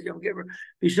Shabbos Yom Kippur.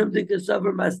 Because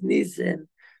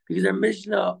our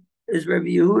Mishnah is Rabbi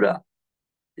Yehuda.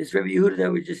 This Rabbi Yehuda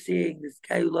that we're just seeing, this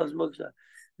guy who loves Muksa.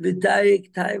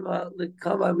 V'dayik taima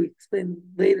l'kama. We explain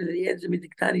later that the answer means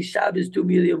Tani Shabbos 2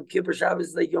 million Yom Kippur. Shabbos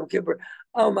is like Yom Kippur.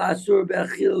 Alma asur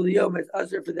be'achil l'yom. It's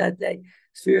asur for that day.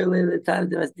 Sphere later the time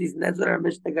the masdis, and that's what our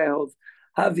Mishnah guy holds.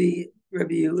 Havi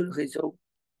Rabbi Yehuda. So,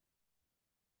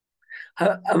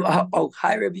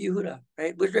 hi Rabbi Yehuda,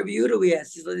 right? Which Rabbi Yehuda we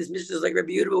ask? This Mishnah is like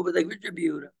Rabbi Yehuda, but like which Rabbi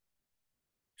Yehuda?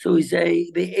 So we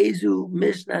say Be'ezu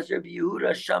Mishnah Rabbi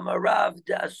Yehuda Shama Rav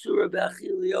de Asura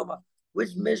be'achil l'yoma.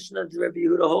 Which Mishnah does Rabbi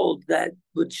Yehuda hold that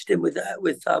would stem with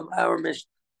our Mishnah?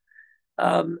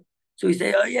 So we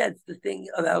say, oh yeah, it's the thing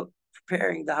about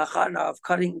preparing the hachana of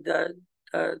cutting the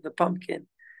pumpkin,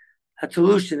 a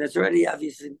solution that's already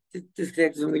obviously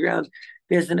disconnected from the ground.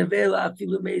 So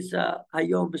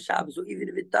even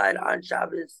if it died on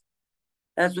Shabbos,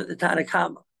 that's what the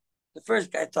Tanakama. The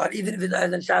first guy thought, even if it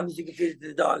dies on Shabbos, you can feed it to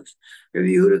the dogs. Rabbi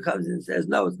Yehuda comes in and says,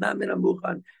 no, it's not min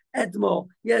hamuchan. Etmol,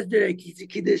 yesterday,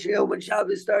 Kiddush, when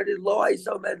Shabbos started, lo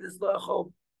isom edis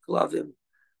lo klavim,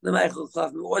 l'meichel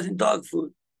klavim. It wasn't dog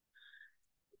food.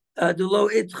 The lo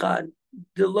itchan,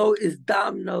 the lo is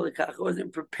dam nolekach. It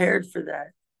wasn't prepared for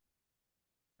that.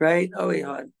 Right? Oh, wait,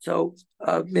 hon. So,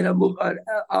 min hamuchan,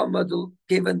 alma,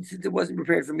 given since it wasn't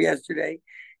prepared from yesterday,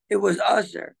 it was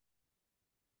usher.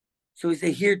 So we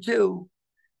say here too,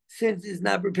 since it's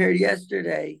not prepared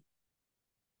yesterday,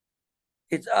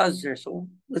 it's Azr. So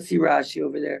let's see Rashi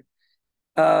over there.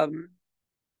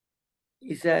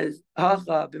 He says,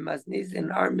 Hacha b'masnis, in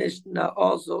our Mishnah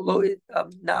also, lo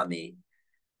nami,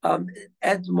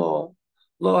 etmo,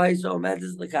 lo haiso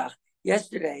medes lekach.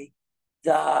 Yesterday,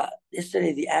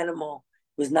 the animal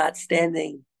was not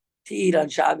standing to eat on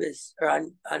Shabbos, or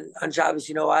on Shabbos.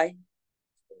 You know why?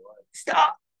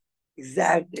 Stop.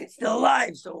 Exactly. It's still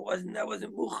alive, so that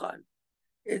wasn't Muchan.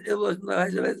 It wasn't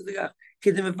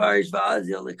Kidim Farish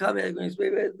Vazil, the comment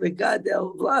the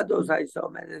Gadel Vlados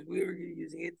Haisom, as we were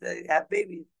using it to have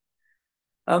babies.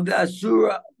 The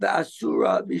Asura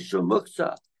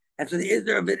Mishum. And so the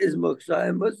Isra of it is Muksa,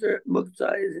 and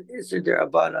Muksa is an Isra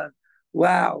Derabanan.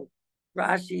 Wow.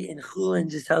 Rashi in Chulin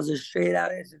just tells us straight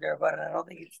out Isra Derabanan. I don't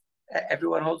think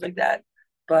everyone holds like that,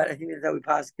 but I think that's how we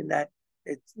pass in that.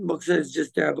 It's Muksa is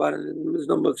just Derabanan, there's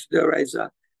no Muksa Deraisa.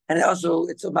 And also,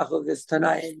 it's a machlokes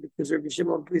Tanaim because Rabbi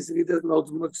Shimon basically doesn't hold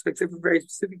the muksa except for very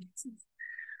specific cases.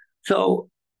 So,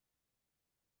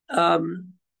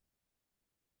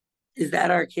 is that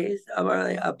our case?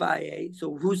 Abaye.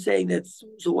 So, who's saying that?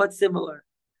 So, what's similar?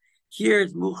 Here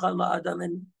it's Muchan la'adam,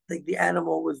 and like the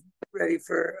animal was ready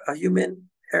for a human,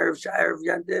 Erev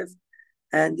Yantiv,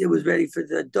 and it was ready for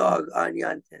the dog on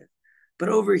Yantiv. But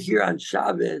over here on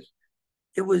Shabbos,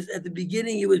 it was at the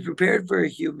beginning, it was prepared for a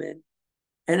human.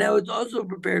 And now it's also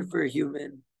prepared for a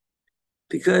human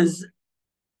because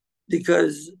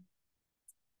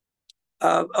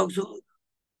and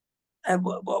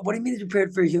what do you mean it's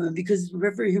prepared for a human? Because it's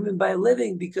prepared for a human by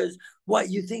living. Because what,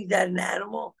 you think that an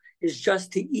animal is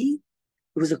just to eat?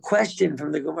 It was a question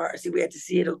from the Gemara. See, we had to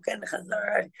see it again.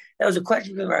 That was a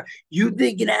question from the Gemara. You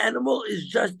think an animal is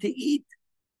just to eat?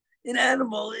 An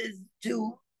animal is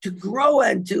to grow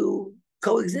and to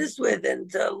coexist with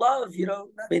and to love, I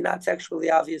mean, not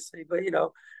sexually, obviously, but,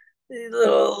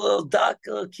 little duck,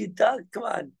 a little cute duck, come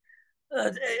on.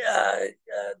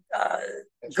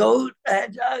 Goat, a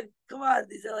hedgehog, come on.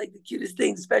 These are like the cutest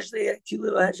things, especially a cute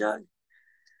little hedgehog.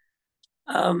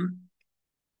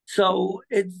 So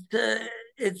it's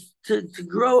to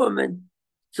grow them. And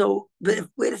so, but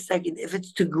wait a second, if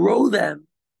it's to grow them,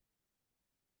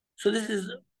 so if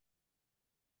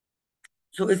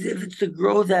it's to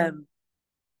grow them,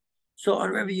 so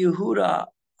on Rabbi Yehuda,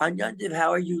 on Yantiv,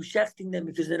 how are you shechting them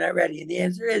because they're not ready? And the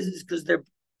answer is because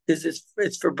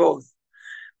it's for both.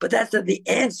 But that's not the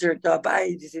answer to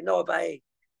Abaye. You say, no, Abaye.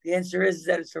 The answer is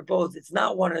that it's for both. It's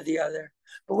not one or the other.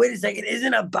 But wait a second,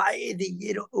 isn't Abaye the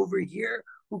Yid over here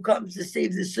who comes to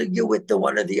save the sugya with the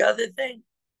one or the other thing?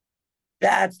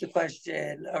 That's the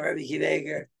question of Rabbi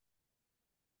Kiveger.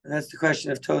 And that's the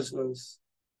question of Tosfos.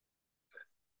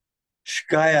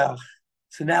 Shkayach.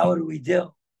 So now what do we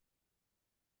do?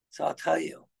 So I'll tell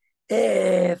you.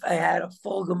 If I had a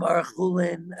full Gemara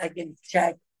Chulin, I can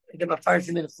check. I get my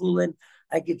Farsim in Chulin.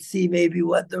 I could see maybe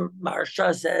what the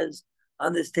Maharsha says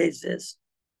on this thesis.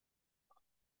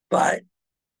 But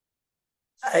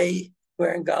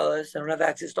we're in Galus. I don't have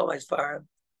access to all my Sfarim.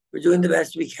 We're doing the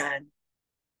best we can.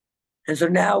 And so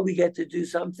now we get to do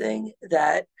something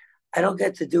that I don't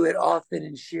get to do it often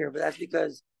in Shir, but that's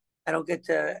because I don't get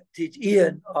to teach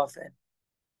Ian often.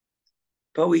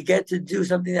 But we get to do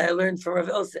something that I learned from Rav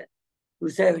Ilsen, who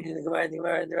said, in the Gemara, and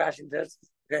the Rashi,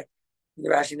 okay, the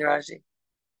Rashi.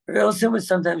 Rav Ilsen would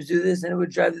sometimes do this, and it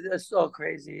would drive us all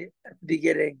crazy at the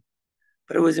beginning,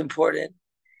 but it was important.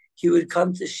 He would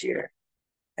come to Shir,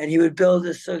 and he would build a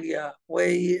sugya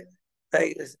way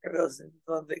like this. Rav Ilsen,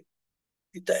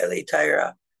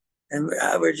 and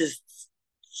we're just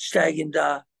stagging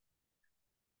da.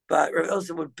 But Rav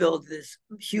Ilsen would build this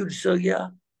huge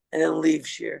sugya and then leave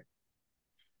Shir.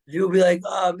 He would be like,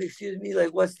 excuse me,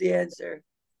 like, what's the answer?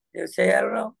 He would say, I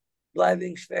don't know,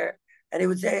 Bleibing schwer. And he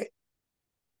would say,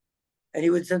 and he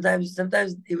would sometimes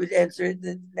he would answer it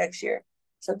the next year.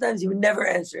 Sometimes he would never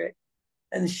answer it.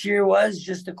 And the shir was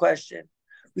just a question.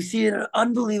 We see an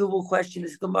unbelievable question.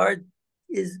 This Gemara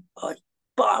is a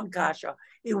bomb kasha.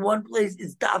 In one place,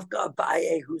 it's Dafka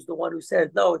Abaye, who's the one who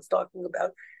says, no, it's talking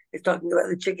about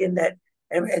the chicken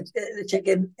and the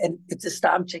chicken, and it's a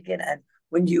stam chicken, and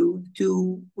when you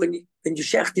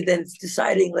shecht it, then it's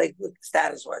deciding like what the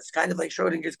status was. It's kind of like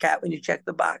Schrodinger's cat when you check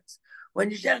the box. When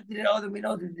you shechted it, then we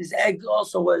know that this egg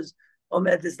also was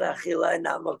omedes lachila and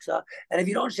not muksa. And if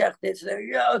you don't shecht it, so then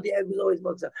the egg was always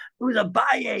muksa. It was a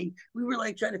baye. We were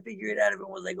like trying to figure it out.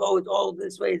 Everyone was like, oh, it's all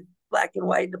this way, it's black and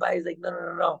white. And the baye is like,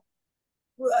 no.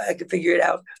 I could figure it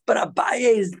out. But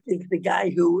Abaye is the guy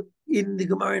who in the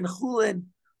Gemara in Chulin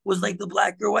was like the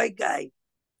black or white guy.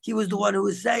 He was the one who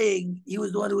was saying,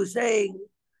 that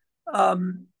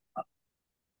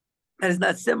it's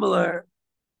not similar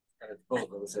it's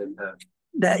both at the same time.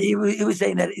 That he was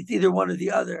saying that it's either one or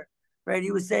the other, right?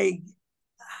 He was saying,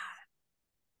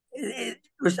 I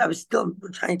was still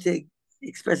trying to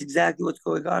express exactly what's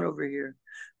going on over here,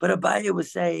 but Abaye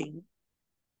was saying,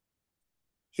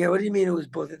 here, what do you mean it was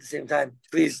both at the same time?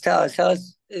 Please tell us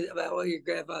about what your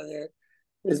grandfather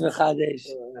is mechadesh.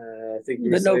 I think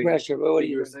but no pressure. But what do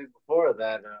you were saying before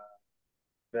that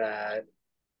that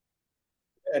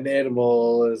an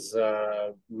animal is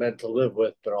meant to live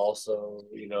with, but also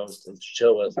to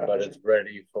chill with, but it's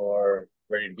ready to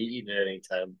be eaten at any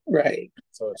time. Right.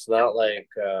 So it's not like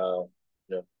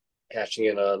cashing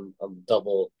in on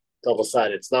double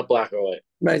sided. It's not black or white.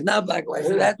 Right, it's not black or white.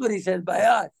 So that's what he says by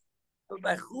us. But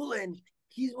by Chulin,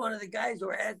 he's one of the guys who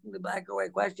are asking the black or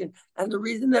white question. And the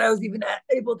reason that I was even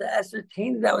able to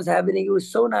ascertain that was happening, it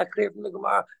was so not clear from the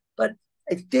Gemara. But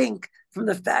I think from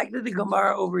the fact that the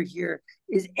Gemara over here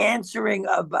is answering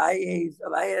Abaye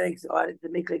wanted to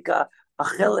make like a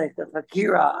chelik, a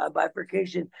fakira, a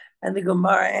bifurcation, and the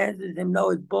Gemara answers him,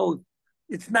 no, it's both.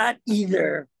 It's not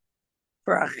either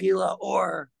for achila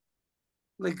or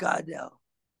legadel.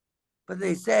 But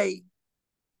they say,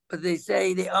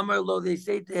 they Amar Lo, they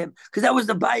say to him, because that was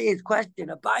Abaye's question.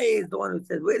 Abaye is the one who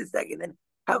says, wait a second, then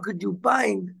how could you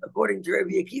find, according to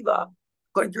Rabbi Akiva,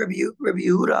 according to Rabbi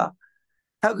Yehuda,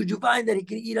 how could you find that he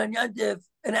can eat on Yantif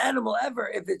an animal ever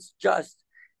if it's just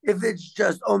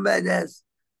omedes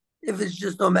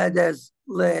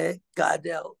le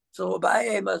gadel? So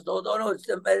Abaye must know, no, it's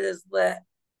omedes le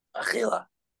achila.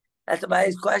 That's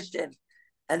Abaye's question.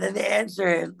 And then they answer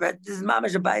him, this is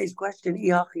Mamash Abaye's question,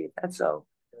 that's so.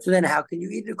 So then how can you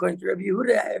eat it? According to Rabbi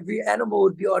Yehuda, every animal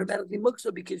would be automatically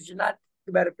muksa because you're not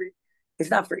about it for, it's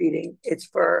not for eating, it's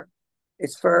for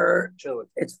chilling.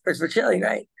 It's for chilling,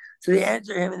 right? So they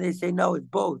answer him and they say, no, it's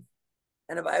both.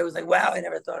 And Abaye was like, wow, I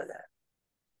never thought of that.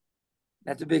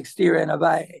 That's a big steer in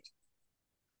Abaye.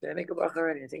 Did I make a bracha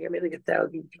already? I think I made like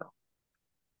 1,000.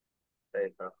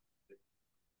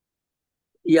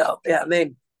 Yeah,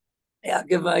 man. Yeah, I'll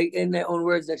give in my own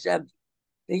words, Hashem.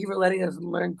 Thank you for letting us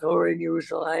learn Torah in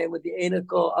Yerushalayim with the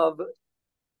anacle of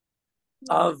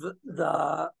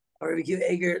the Rabbi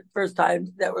Akiva Eger. First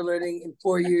time that we're learning in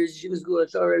 4 years. She was good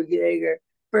at Rabbi Akiva Eger.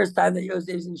 First time that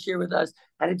Yosef's in shir with us,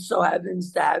 and it so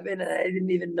happens to happen, and I didn't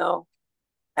even know.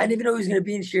 I didn't even know he was going to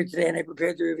be in shir today, and I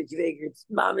prepared to Rabbi Akiva Eger. It's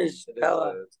mamish.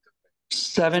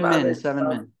 7 minutes. 7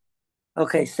 minutes.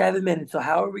 Okay, 7 minutes. So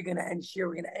how are we going to end shir?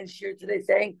 We're going to end shir today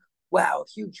saying, wow,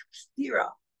 huge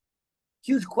stira,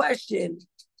 huge question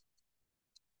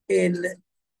in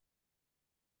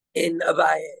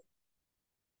Abaye.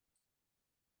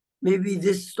 Maybe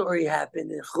this story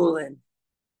happened in Chulin.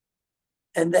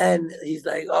 And then he's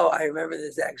like, oh, I remember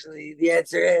this actually. The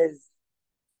answer is,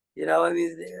 I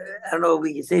don't know if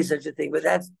we can say such a thing, but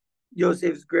that's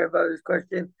Yosef's grandfather's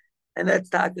question. And that's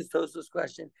Takas Toso's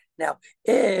question. Now,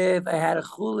 if I had a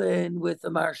Chulin with a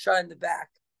Marsha in the back,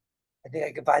 I think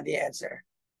I could find the answer.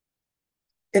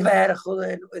 If I had a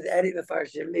Chulin with Eddie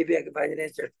Mefarshim, maybe I could find an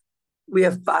answer. We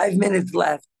have 5 minutes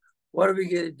left. What are we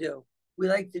going to do? We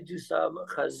like to do some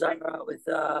chazara with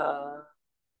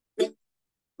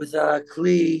a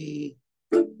kli,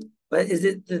 but is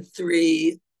it the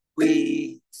 3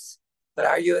 weeks? But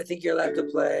I think you're allowed to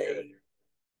play,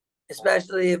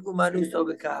 especially if umanu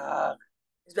sobekach,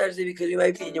 especially because you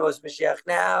might be in YMOS Mashiach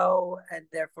now, and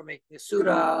therefore making a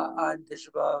surah on Tisha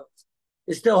B'Av.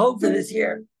 There's still hope for this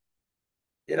year,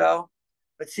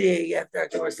 But seeing after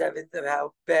October 7th of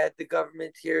how bad the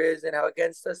government here is and how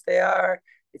against us they are,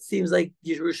 it seems like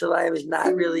Yerushalayim is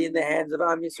not really in the hands of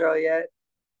Am Yisrael yet.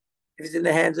 If it's in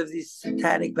the hands of these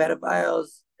satanic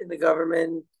pedophiles in the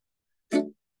government,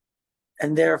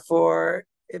 and therefore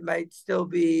it might still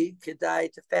be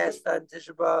kedai to fast on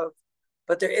Tisha B'Av.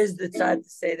 But there is the time to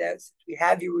say that since we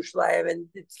have Yerushalayim and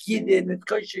it's Yidden, it's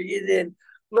kosher Yidden,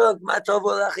 look, Matov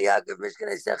Olach Yaakov, Mishkan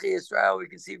Esechi Yisrael, we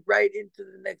can see right into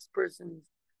the next person's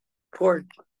porch.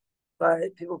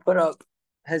 But people put up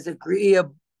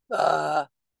Hezekriya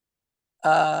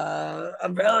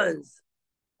umbrellas.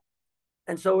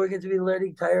 And so we're going to be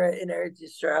learning Torah in Eretz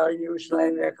Yisrael, in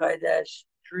Yerushalayim, in Kodesh,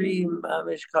 dream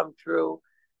Amish come true,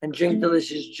 and drink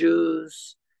delicious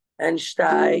juice, and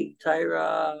Shteig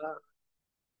Torah.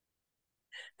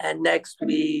 And next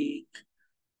week,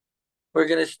 we're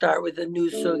going to start with a new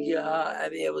sugya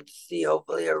and be able to see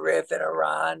hopefully a riff and a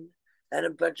ran and a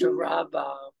bunch of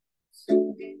Rambam.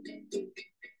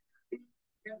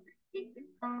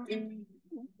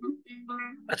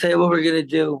 I'll tell you what we're going to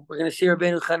do. We're going to see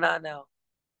Rabbeinu Chana now.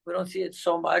 We don't see it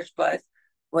so much, but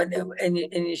when in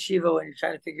yeshiva, when you're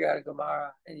trying to figure out a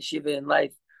Gemara in yeshiva in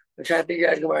life, we're trying to figure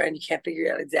out Gemara, and you can't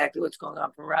figure out exactly what's going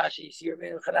on from Rashi. You see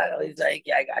Rabbeinu Chananel, he's like,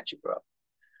 yeah, I got you, bro.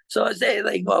 So I say,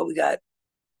 like, well, we got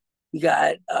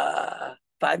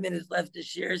 5 minutes left to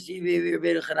share. See, maybe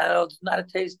Rabbeinu Chananel. It's not a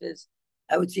taste this.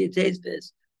 I would see a taste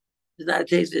this. It's not a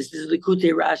taste this. This is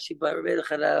Likutei Rashi, but Rabbeinu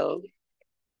Chananel.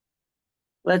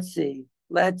 Let's see.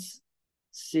 There's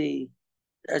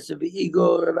a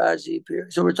ego Rashi.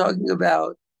 So we're talking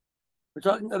about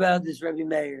this Rebbe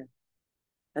Meir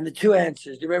and the two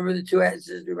answers. Do you remember the two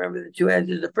answers?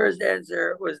 The first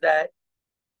answer was that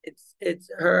it's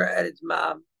her and it's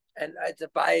mom, and it's a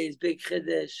Abaye's big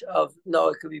chiddush of no,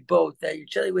 it could be both. That you're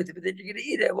chilling with it, but then you're gonna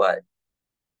eat it. What?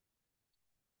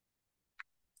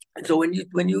 And so when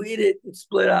you eat it, it's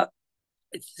split up.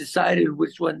 It's decided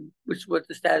what's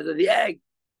the status of the egg.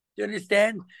 Do you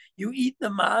understand? You eat the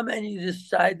mom and you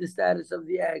decide the status of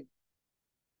the egg.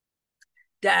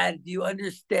 Dad, do you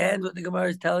understand what the Gemara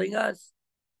is telling us?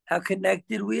 How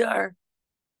connected we are?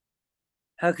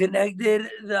 How connected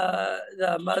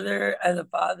the mother and the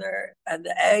father and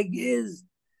the egg is?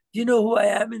 Do you know who I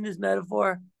am in this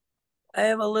metaphor? I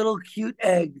am a little cute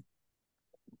egg.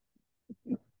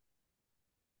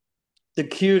 The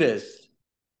cutest.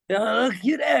 You know, a little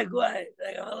cute egg. What?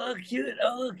 Like I'm a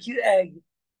little cute egg.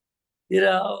 You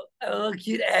know, I'm a little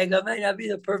cute egg. I might not be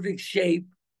the perfect shape,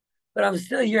 but I'm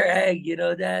still your egg, you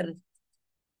know, Dad.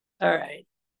 All right.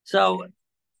 So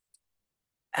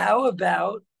how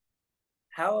about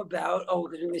oh,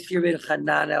 because we're here with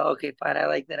Hanana. Okay, fine, I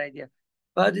like that idea.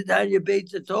 But the Tanya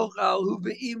Beitza Tochal Hu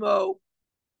Be'imo.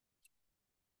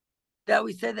 That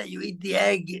we said that you eat the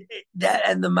egg, that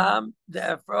and the mom, the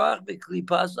afroach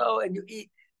b'klipaso, and you eat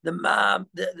the mom,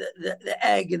 the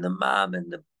egg and the mom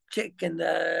and the chick and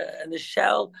the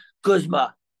shell,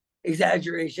 guzma.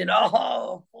 Exaggeration.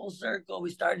 Oh, full circle.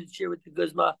 We started here with the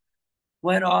guzma,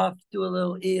 went off to a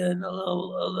little Ian, a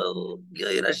little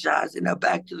Gillian Ashaz, and now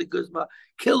back to the guzma.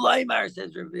 Kill Laimar,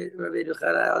 says Rabbeinu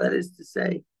Chananel. That is to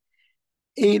say,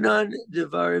 Einon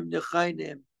devarim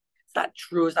nechainim. It's not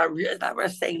true. It's not real. It's not we're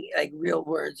saying like real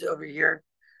words over here.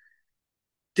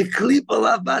 The klip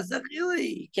alav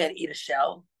basachili. You can't eat a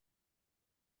shell.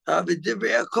 And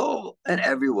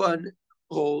everyone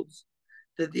holds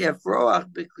that the afroach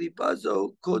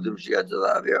beklipazo kodem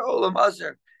shiatalav olam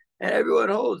aser, and everyone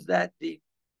holds that the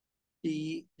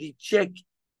chick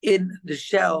in the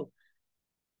shell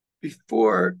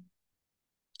before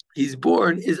he's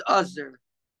born is aser.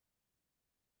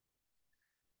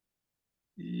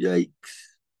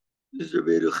 Yikes. Mr.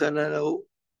 Rabbeinu Chananel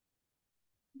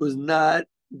was not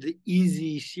the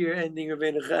easy sheer ending of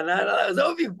Rabbeinu Chananel. I was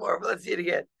over before, but let's see it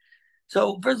again.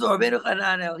 So first of all, Rabbeinu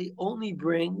Chananel, he only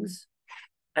brings,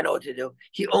 I know what to do.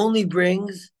 He only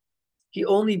brings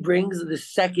the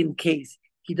second case.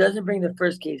 He doesn't bring the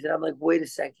first case. And I'm like, wait a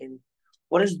second.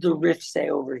 What does the riff say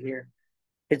over here?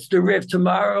 It's the riff.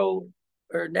 Tomorrow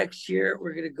or next year,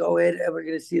 we're going to go in and we're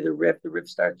going to see the riff. The riff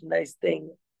starts a nice thing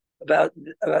about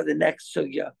the next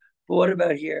sugya. But what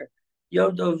about here?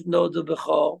 Yodov Noda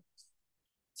Bechol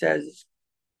says,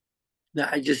 no,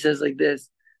 it just says like this.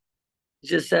 It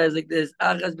just says like this.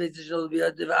 Achas Beitza Shol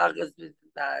B'Yotiv, Achas Beitza.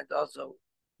 Nah, it's also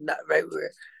not right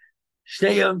where.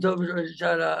 Shnei Yom Tov Rosh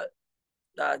Hashanah.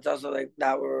 Nah, it's also like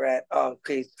not where we're at. Oh,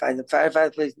 okay, find the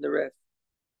place in the riff.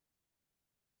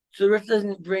 So the riff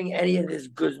doesn't bring any of this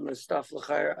guzma stuff,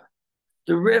 l'chayra.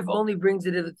 The riff only brings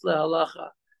it if it's lahalacha.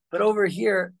 But over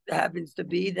here, it happens to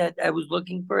be that I was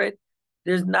looking for it.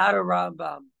 There's not a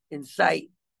Rambam in sight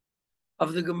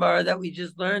of the Gemara that we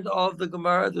just learned. All of the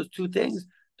Gemara, those two things.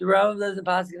 The Rambam doesn't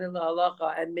paskin in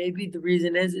lahalacha, and maybe the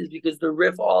reason is because the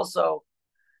riff also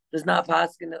does not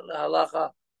paskin in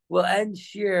lahalacha. We'll end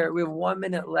shir. We have 1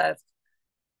 minute left.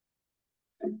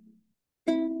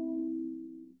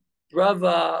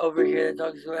 Rava over here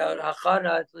talks about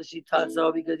hachana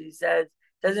l'shitazo because he says it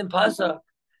doesn't pasa.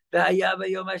 They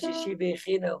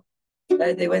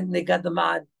went and they got the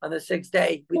man on the 6th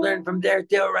day. We learned from there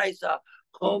Deoraisa.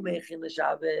 Chol mechin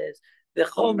l'Shabbos,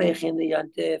 v'chol mechin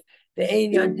l'Yantif,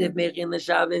 v'ein Yantif mechin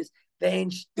l'Shabbos, v'ein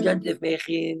Yantif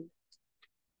mechin,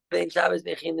 v'ein Shabbos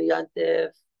mechin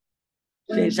l'Yantif,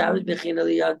 v'ein Shabbos mechin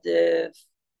l'Yantif.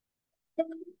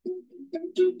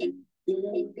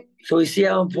 So we see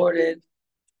how important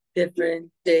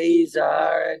different days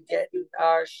are, getting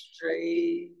our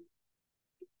straight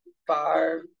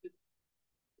bar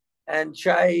and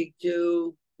trying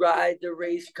to ride the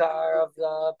race car of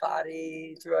the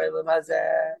body through Eilam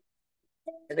Hazeh.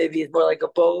 And maybe it's more like a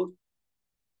boat,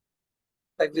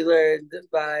 like we learned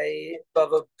by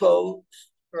Baba Boat,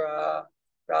 Rabba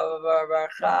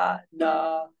Barcha.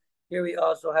 Nah, here we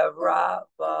also have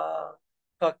Rabba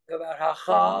talking about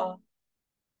Hacha.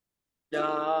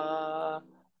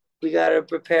 We gotta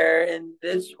prepare in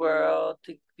this world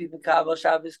to be Mikabel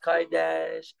Shabbos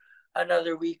Kodesh.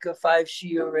 Another week of 5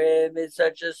 shiurim. It's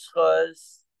such a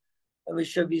schos, and we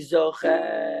should be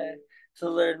zoche to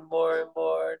learn more and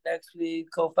more. Next week,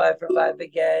 go 5 for 5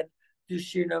 again. Do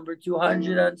shir number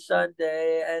 200 on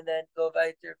Sunday, and then go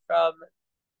weiter from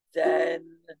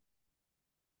then.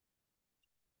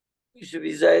 You should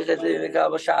be zeichet to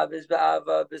Mikabel Shabbos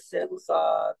be'ava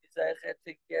b'simcha. Be zeichet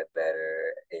to get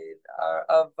better in our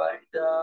avodah.